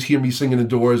could always hear me singing The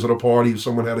Doors at a party if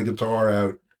someone had a guitar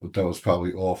out. But that was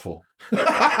probably awful.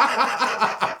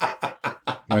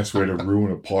 Nice way to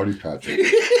ruin a party, Patrick.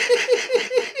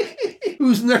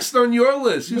 Who's next on your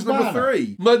list? Who's Madonna. number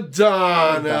 3?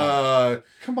 Madonna.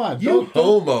 Come on, You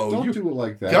homo. Don't do it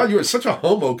like that. God, you're such a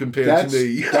homo compared to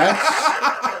me.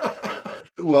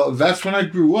 Well, that's when I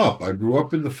grew up. I grew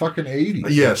up in the fucking 80s.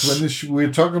 Yes. That's when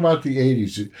we're talking about the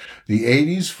 80s. The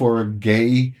 80s for a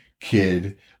gay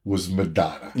kid was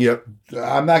Madonna. Yep.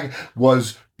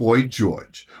 Was Boy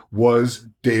George, was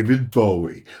David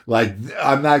Bowie.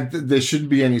 There shouldn't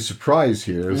be any surprise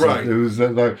here. Right. It was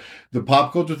the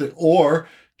pop culture thing. Or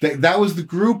that was the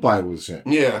group I was in.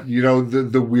 Yeah.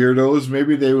 The weirdos,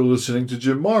 maybe they were listening to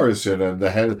Jim Morrison, and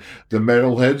the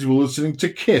metalheads were listening to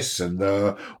Kiss and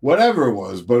whatever it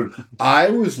was. But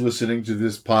I was listening to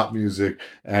this pop music,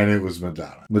 and it was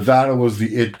Madonna. Madonna was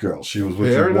the it girl. She was what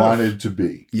Fair you enough. wanted to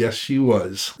be. Yes, she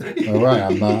was. All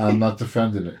right, I'm not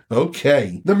defending it.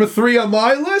 Okay. Number 3 on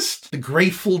my list, The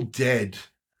Grateful Dead.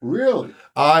 Really?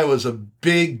 I was a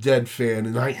big Dead fan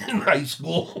in high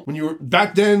school. When you were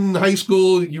back then in high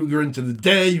school, you were into the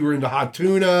Dead, you were into Hot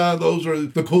Tuna. Those were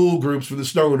the cool groups for the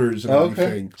stoners and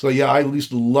everything. So yeah, I used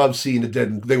to love seeing the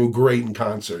Dead. They were great in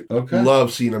concert. Okay.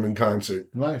 Love seeing them in concert.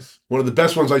 Nice. One of the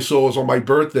best ones I saw was on my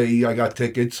birthday. I got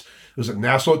tickets. It was at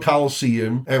Nassau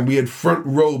Coliseum, and we had front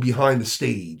row behind the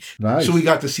stage. Nice. So we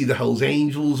got to see the Hells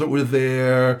Angels that were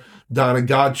there. Donna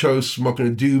Godcho smoking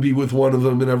a doobie with one of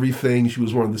them and everything. She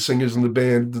was one of the singers in the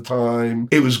band at the time.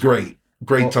 It was great.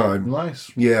 Great time. Nice.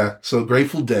 Yeah, so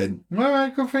Grateful Dead. All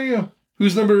right, good for you.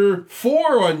 Who's number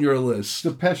 4 on your list?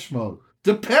 Depeche Mode.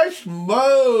 Depeche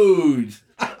Mode.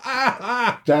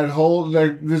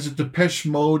 There's a Depeche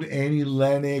Mode, Annie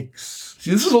Lennox. See,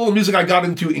 this is all the music I got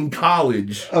into in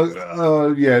college.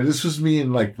 Yeah, this was me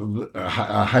in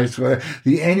high school.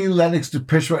 The Annie Lennox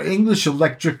Depeche Mode, English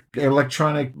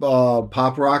electronic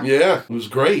pop rock. Yeah, it was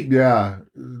great. Yeah,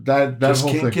 that Just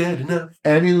whole can't thing. get enough.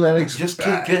 Annie Lennox. Just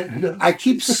can't get enough. I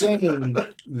keep saying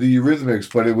the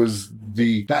Eurythmics, but it was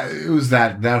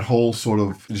that whole sort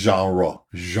of genre.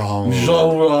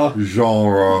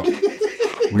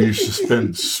 We used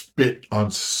to spit on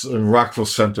Rockville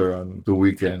Center on the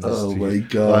weekends. Oh my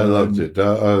God. I loved it.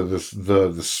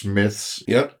 The Smiths.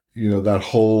 Yep. That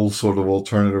whole sort of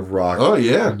alternative rock. Oh,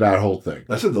 yeah. That whole thing.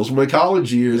 I said those were my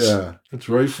college years. Yeah. That's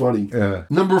very funny. Yeah.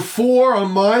 Number 4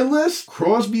 on my list,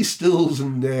 Crosby, Stills,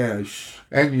 and Nash.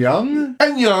 And Young?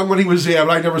 And Young when he was there,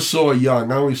 but I never saw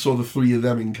Young. I only saw the 3 of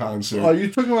them in concert. Are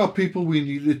you talking about people we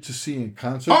needed to see in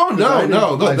concert? Oh,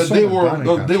 no. They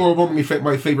were one of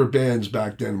my favorite bands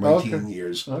back then in my teen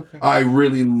years. Okay. I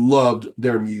really loved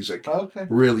their music. Okay.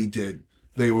 Really did.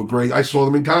 They were great. I saw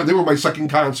them in concert. They were my second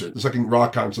concert, the second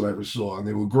rock concert I ever saw, and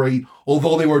they were great,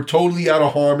 although they were totally out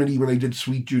of harmony when they did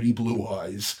Sweet Judy Blue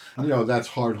Eyes. That's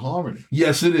hard harmony.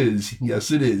 Yes, it is.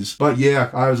 Yes, it is. But yeah,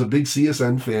 I was a big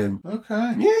CSN fan.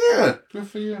 Okay. Yeah. Good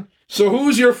for you. So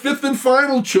who's your 5th and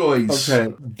final choice?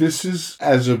 Okay. This is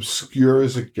as obscure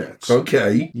as it gets.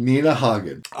 Okay. Nina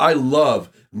Hagen. I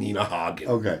love Nina Hagen.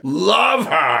 Okay. Love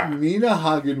her. Nina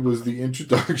Hagen was the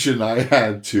introduction I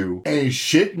had to Ain't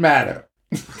Shit Matter.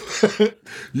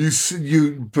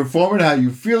 You perform it how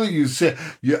you feel it. You say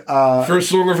First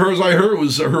song of hers I heard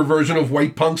was her version of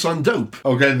White Punks on Dope.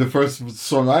 Okay, the first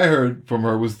song I heard from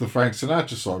her was the Frank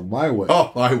Sinatra song, My Way.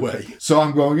 Oh, My Way. So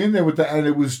I'm going in there with that, and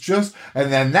it was just,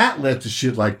 and then that led to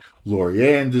shit like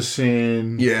Laurie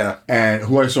Anderson. Yeah. And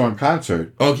who I saw in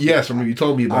concert. Oh, yes. I mean, you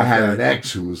told me about I had that. an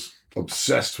ex who was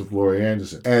obsessed with Laurie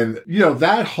Anderson. And,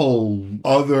 that whole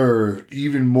other,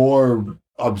 even more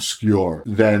obscure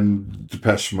than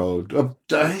Depeche Mode.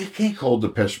 I can't call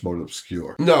Depeche Mode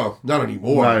obscure. No, not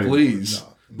anymore, Not anymore, please. no.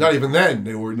 Not even then.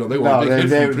 They were a big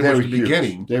hit from pretty much the huge.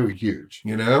 beginning. They were huge.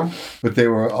 But they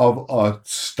were of a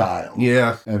style.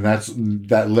 Yeah. And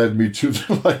that led me to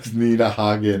like Nina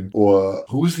Hagen, or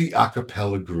who was the a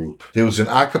cappella group? There was an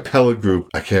a cappella group.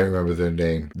 I can't remember their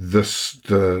name. The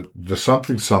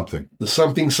something something. The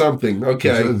something something.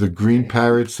 Okay. The Green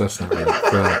Parrots. That's not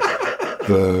right.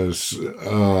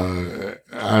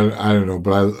 I don't know,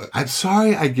 but I'm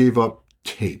sorry I gave up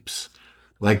tapes.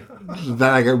 Like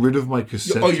that, I got rid of my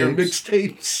cassette tapes. Your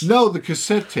mixtapes? No, the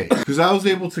cassette tape. Because I was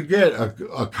able to get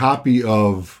a copy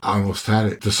of, I almost had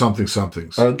it, the Something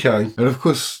Somethings. Okay. And of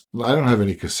course, I don't have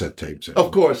any cassette tapes anymore.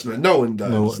 Of course not. No one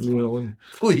does. No.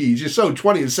 Please, you're so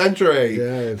 20th century.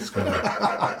 Yeah, it's kind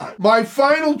of... My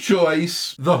final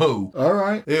choice, The Who. All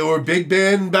right. They were a big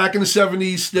band back in the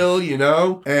 70s still,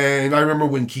 And I remember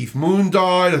when Keith Moon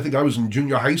died. I think I was in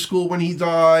junior high school when he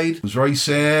died. It was very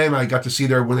sad. I got to see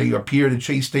them when they appeared at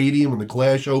Chase Stadium when the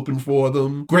Clash opened for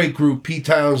them. Great group. Pete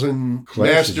Townsend,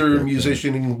 master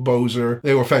musician and composer.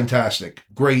 They were fantastic.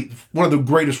 Great. One of the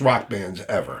greatest rock bands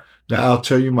ever. Now, I'll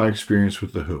tell you my experience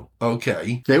with The Who.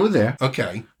 Okay. They were there.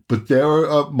 Okay. But they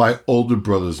were my older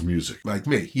brother's music. Like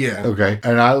me, yeah. Okay.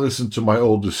 And I listened to my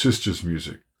older sister's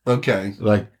music. Okay.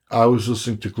 Like, I was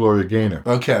listening to Gloria Gaynor.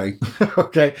 Okay.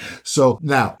 Okay. So,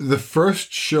 now, the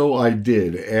first show I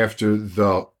did after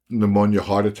the pneumonia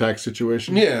heart attack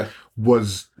situation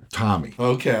was Tommy.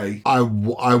 Okay. I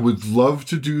would love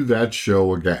to do that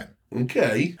show again.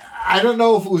 Okay. I don't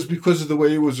know if it was because of the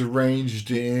way it was arranged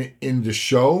in the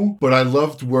show, but I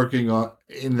loved working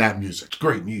in that music. It's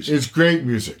great music. It's great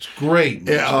music. It's great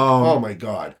music. Oh my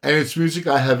God. And it's music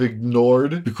I have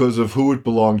ignored because of who it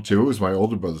belonged to. It was my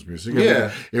older brother's music.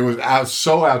 Yeah. It was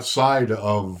so outside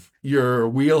of your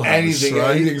wheelhouse. Anything,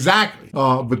 right? Exactly.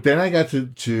 But then I got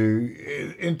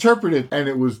to interpret it, and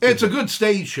it was... It's a good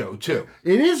stage show, too.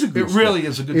 It is a good It really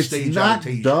is a good stage It's not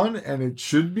adaptation. done, and it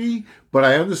should be, but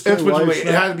I understand why it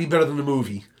had to be better than the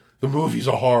movie. The movie's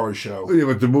a horror show. Yeah,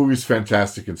 but the movie's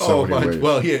fantastic in so many ways.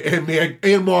 Well, yeah,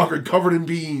 and Margaret covered in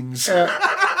beans.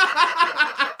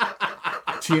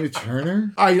 Tina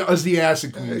Turner? As the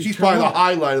acid queen. She's probably the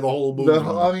highlight of the whole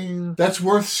movie. That's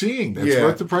worth seeing. That's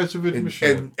worth the price of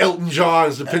admission. And Elton John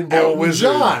is the pinball wizard.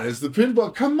 Elton John is the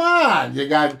pinball. Come on.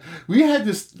 We had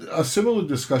a similar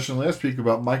discussion last week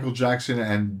about Michael Jackson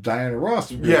and Diana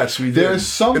Ross. Yes, we did. There's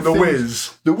some and The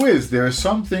Wiz. The Wiz. There are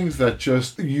some things that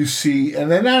just you see, and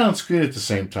they're not on screen at the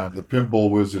same time. The pinball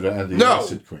wizard and the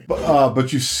acid queen.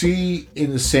 But you see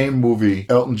in the same movie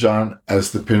Elton John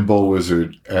as the pinball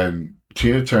wizard and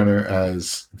Tina Turner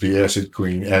as the acid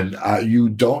queen, and you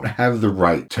don't have the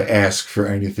right to ask for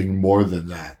anything more than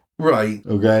that. Right.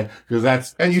 Okay? Because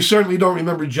that's... And you certainly don't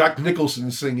remember Jack Nicholson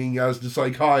singing as the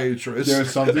psychiatrist. There are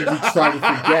some things you try to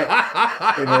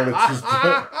forget in order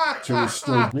to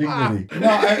restore dignity.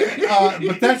 No,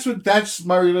 but that's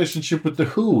my relationship with The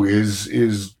Who,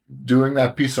 is doing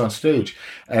that piece on stage.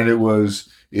 And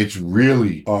it's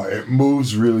really, it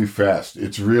moves really fast.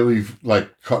 It's really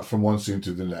like cut from one scene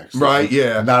to the next. Right,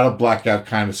 yeah. Not a blackout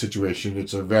kind of situation.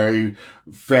 It's a very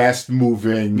fast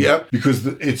moving. Yep. Because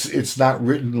it's not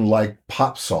written like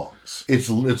pop songs. It's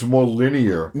more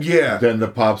linear. Yeah. Than the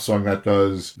pop song that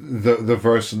does the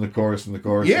verse and the chorus and the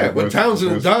chorus. Yeah, and the what verse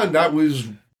Townsend and had the verse. done, that was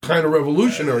kind of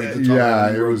revolutionary at the time.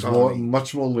 Yeah, it was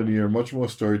much more linear, much more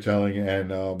storytelling,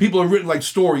 and people have written like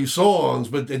story songs,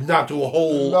 but did not do a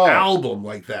whole album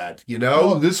like that.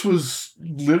 No, this was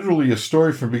literally a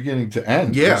story from beginning to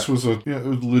end. Yeah, this was it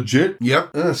was legit.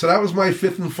 Yep. So that was my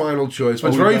fifth and final choice. But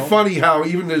it's very funny how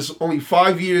even there's only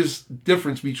 5 years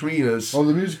difference between us. Oh,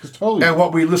 the music is totally and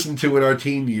what we listened to in our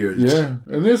teen years. Yeah,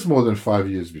 and there's more than 5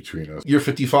 years between us. You're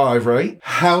 55, right?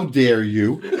 How dare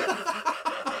you?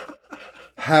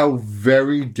 How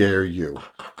very dare you?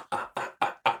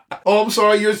 Oh, I'm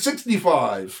sorry, you're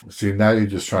 65. See, now you're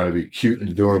just trying to be cute and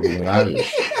adorable and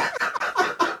Irish.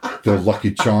 The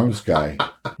Lucky Charms guy.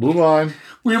 Move on.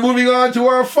 We're moving on to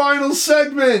our final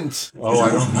segment. Oh, I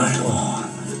don't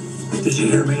know. Did you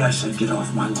hear me? I said get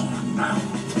off my lawn now.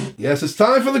 Yes, it's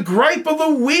time for the gripe of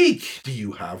the week. Do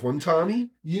you have one, Tommy?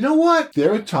 You know what?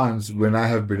 There are times when I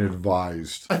have been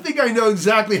advised. I think I know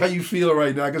exactly how you feel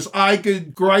right now, because I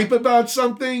could gripe about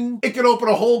something. It could open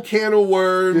a whole can of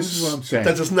worms. This is what I'm saying.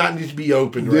 That does not need to be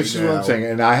opened right now. This is what I'm saying.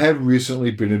 And I have recently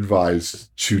been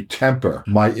advised to temper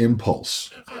my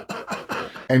impulse.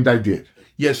 And I did.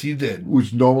 Yes, you did.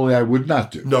 which normally I would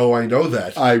not do. No, I know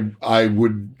that. I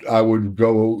would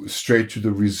go straight to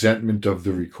the resentment of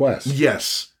the request.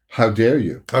 Yes. How dare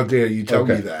you? How dare you tell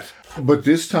me Okay. that? But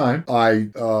this time,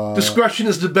 Discretion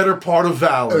is the better part of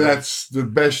valor. that's the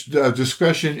best.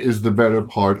 Discretion is the better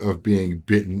part of being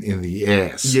bitten in the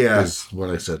ass. Yeah. Is what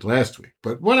I said last week.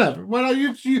 But whatever. Well, you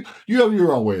have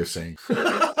your own way of saying.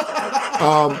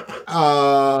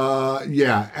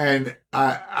 Yeah, and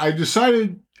I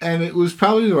decided. And it was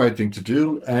probably the right thing to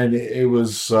do. And it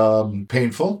was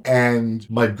painful. And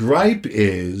my gripe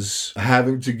is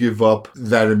having to give up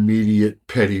that immediate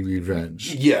petty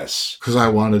revenge. Yes. Because I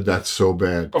wanted that so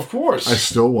bad. Of course. I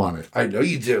still want it. I know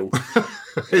you do.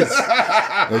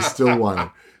 I still want it.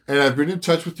 And I've been in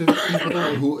touch with different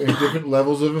people who in different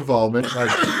levels of involvement.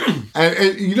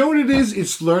 And you know what it is?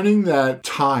 It's learning that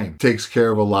time takes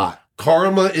care of a lot.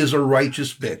 Karma is a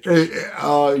righteous bitch.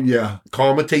 Yeah.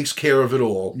 Karma takes care of it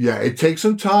all. Yeah, it takes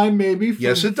some time, maybe.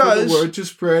 Yes, it for does. the word to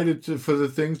spread, for the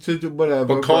things to do, whatever.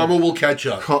 But karma will catch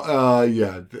up.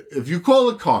 Yeah. If you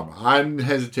call it karma, I'm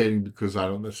hesitating because I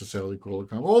don't necessarily call it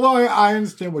karma. Although I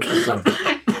understand what you're saying.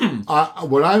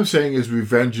 What I'm saying is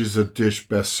revenge is a dish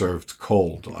best served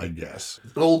cold, I guess.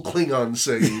 An old Klingon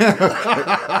saying.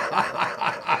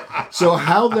 So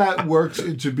how that works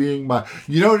into being my...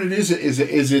 You know what it is?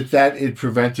 Is it that it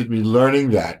prevented me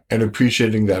learning that and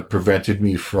appreciating that prevented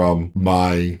me from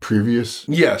my previous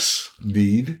Yes.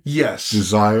 need, Yes.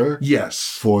 desire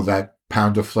Yes. for that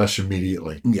pound of flesh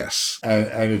immediately. Yes.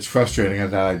 And it's frustrating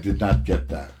that I did not get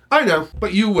that. I know,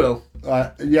 but you will.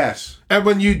 Yes. And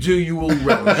when you do, you will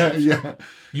relish it. Yeah.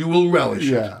 You will relish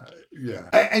it. Yeah. Yeah.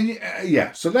 And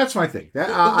yeah, so that's my thing.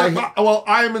 Well,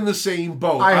 I'm in the same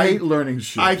boat. I hate learning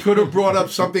shit. I could have brought up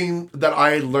something that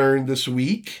I learned this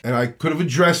week, and I could have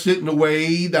addressed it in a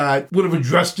way that would have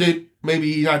addressed it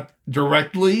maybe not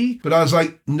directly, but I was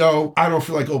like, no, I don't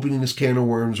feel like opening this can of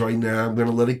worms right now. I'm going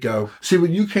to let it go. See,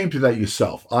 when you came to that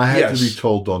yourself, I had to be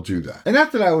told, don't do that. And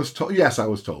not that I was told, yes, I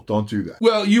was told, don't do that.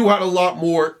 Well, you had a lot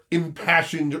more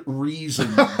impassioned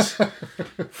reasons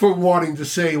for wanting to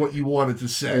say what you wanted to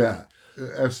say. Yeah,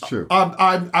 that's true.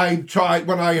 I tried,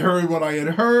 when I heard what I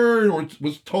had heard or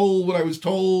was told what I was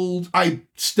told, I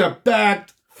stepped back,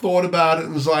 thought about it,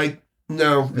 and was like,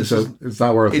 no, it's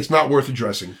not worth it. It's not worth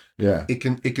addressing. Yeah. It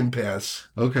can pass.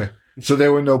 Okay. So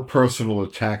there were no personal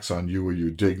attacks on you or your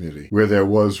dignity, where there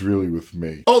was really with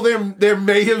me. Oh, there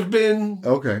may have been.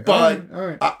 Okay. But all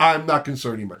right. I'm not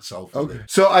concerning myself. Okay.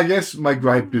 So I guess my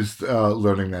gripe is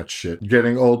learning that shit.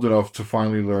 Getting old enough to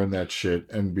finally learn that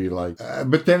shit and be like,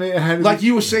 but then it had... Like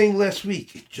you were saying last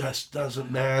week, it just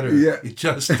doesn't matter. Yeah. It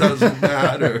just doesn't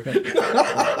matter.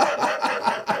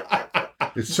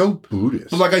 It's so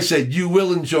Buddhist. But like I said, you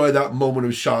will enjoy that moment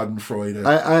of Schadenfreude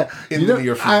in the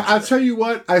near future. I'll tell you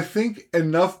what, I think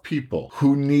enough people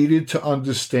who needed to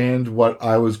understand what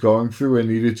I was going through and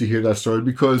needed to hear that story,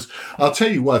 because I'll tell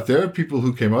you what, there are people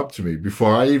who came up to me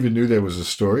before I even knew there was a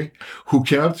story, who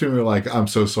came up to me and were like, I'm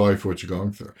so sorry for what you're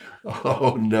going through.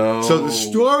 Oh, no. So the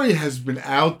story has been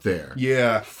out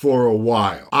there for a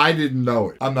while. I didn't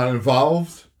know it. I'm not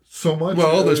involved so much.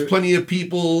 Well, there's plenty of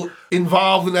people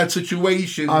involved in that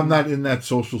situation. I'm not in that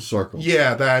social circle.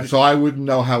 Yeah, so I wouldn't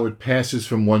know how it passes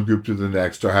from one group to the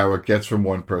next or how it gets from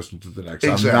one person to the next.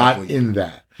 Exactly. I'm not in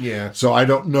that. Yeah. So I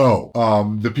don't know.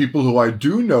 The people who I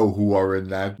do know who are in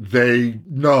that, they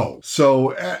know.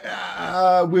 So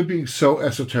we're being so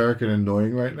esoteric and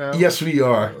annoying right now. Yes, we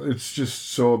are. It's just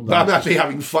so obnoxious. I'm not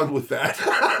having fun with that.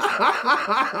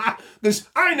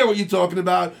 I know what you're talking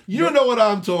about. You know what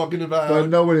I'm talking about. But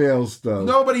nobody else does.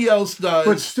 Nobody else does.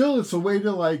 But still, it's a way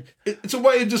to like... It's a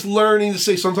way of just learning to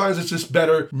say sometimes it's just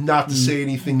better not to say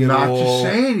anything at all. Not to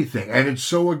say anything. And it's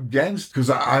so against... Because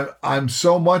I'm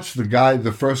so much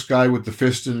the first guy with the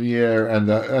fist in the air and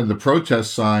the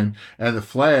protest sign and the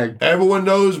flag. Everyone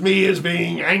knows me as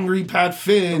being angry Pat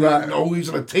Finn. Right. And always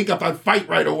going to take up that fight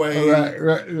right away.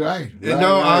 Right.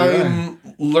 I'm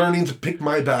learning to pick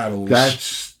my battles.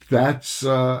 That's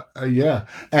yeah.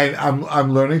 And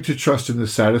I'm learning to trust in the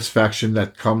satisfaction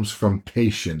that comes from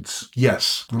patience.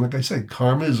 Yes. And like I said,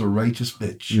 karma is a righteous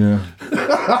bitch. Yeah.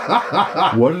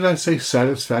 What did I say?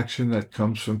 Satisfaction that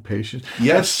comes from patience?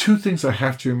 Yes. That's two things I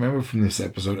have to remember from this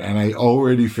episode, and I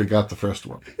already forgot the first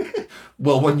one.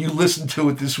 Well, when you listen to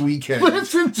it this weekend.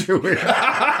 Listen to it.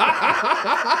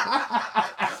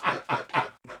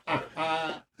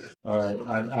 All right,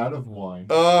 I'm out of wine.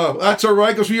 That's all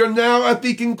right, because we are now at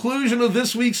the conclusion of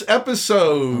this week's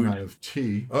episode. I'm out of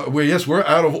tea. We're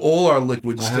out of all our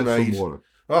liquids I have tonight. some water.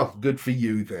 Oh, good for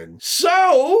you then.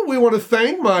 So, we want to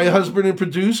thank my husband and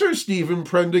producer, Stephen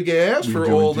Prendergast, We for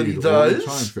do all that he indeed, all the time,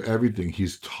 does. for everything.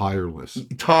 He's tireless.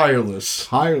 Tireless.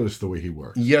 Tireless the way he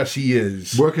works. Yes, he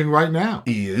is. Working right now.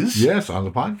 He is? Yes, on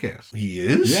the podcast. He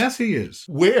is? Yes, he is.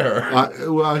 Where?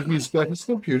 Well, he's got his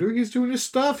computer. He's doing his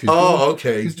stuff.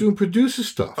 Okay. He's doing producer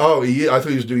stuff. Oh, I thought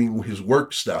he was doing his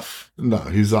work stuff. No,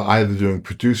 he's either doing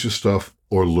producer stuff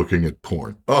or looking at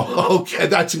porn. Oh, okay.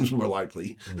 That seems more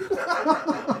likely.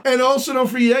 And also, don't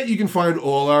forget, you can find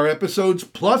all our episodes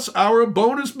plus our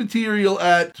bonus material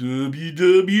at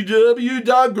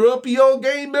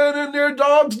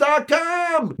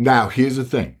www.grumpyoldgamemenandtheirdogs.com. Now, here's the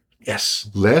thing. Yes.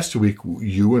 Last week,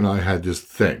 you and I had this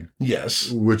thing,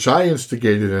 Yes. which I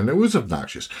instigated, and it was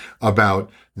obnoxious, about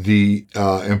the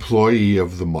employee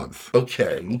of the month.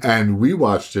 Okay. And we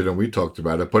watched it and we talked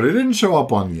about it, but it didn't show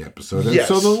up on the episode. And Yes.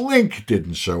 so the link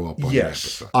didn't show up on the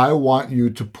episode. I want you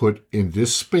to put in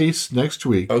this space next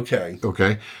week, Okay.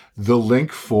 the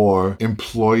link for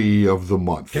employee of the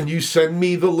month. Can you send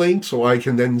me the link so I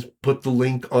can then put the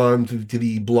link on to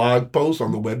the blog post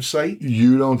on the website?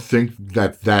 You don't think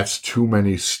that that's too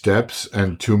many steps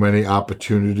and too many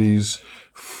opportunities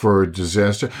for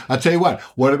disaster? I'll tell you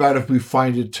what about if we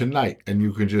find it tonight and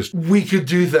you can just... We could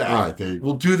do that. All right, there you go.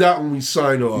 We'll do that when we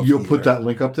sign off. You'll here. put that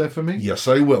link up there for me? Yes,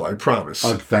 I will. I promise.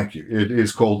 Thank you. It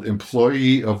is called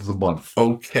Employee of the Month.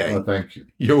 Okay. Thank you.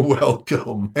 You're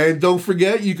welcome. And don't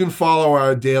forget, you can follow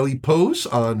our daily posts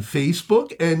on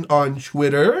Facebook and on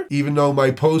Twitter, even though my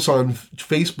posts on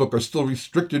Facebook are still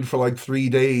restricted for like 3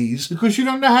 days. Because you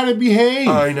don't know how to behave.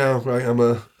 I know, right? I'm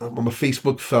a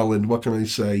Facebook felon. What can I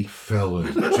say?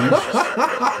 Felon. Jesus.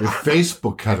 If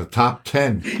Facebook had a top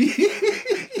 10.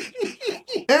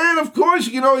 And of course,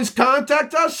 you can always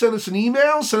contact us, send us an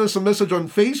email, send us a message on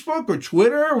Facebook or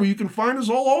Twitter, where you can find us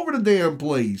all over the damn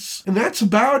place. And that's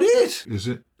about it. Is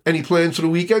it? Any plans for the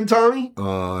weekend, Tommy?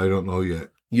 I don't know yet.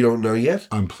 You don't know yet?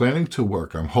 I'm planning to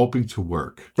work. I'm hoping to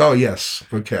work. Oh, yes.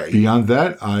 Okay. Beyond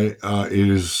that, it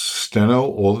is steno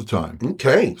all the time.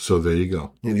 Okay. So there you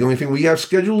go. And the only thing we have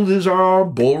scheduled is our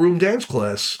ballroom dance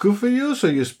class. Good for you. So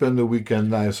you spend the weekend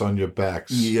nice on your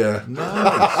backs. Yeah.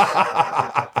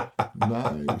 Nice.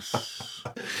 Nice.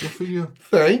 Good for you.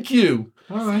 Thank you.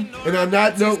 All right. And on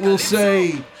that note, we'll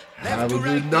say, have a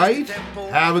good night,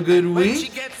 have a good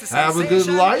week, have a good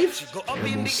life, and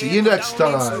we'll see you next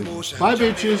time. Bye,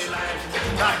 bitches.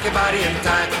 Rock your body in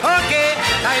time. Okay,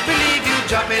 I believe you.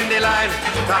 Jump in the line.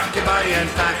 Rock your body in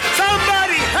time.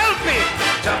 Somebody help me.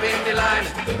 Jump in the line.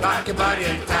 Rock your body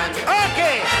in time.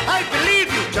 Okay, I believe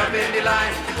you. Jump in the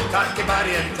line. Rock your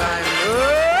body in time.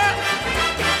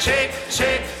 Shake,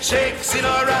 shake, shake,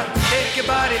 Sinora. Shake your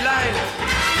body line.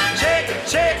 Shake,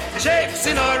 shake, shake,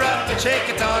 Sinora. Shake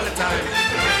it all the time.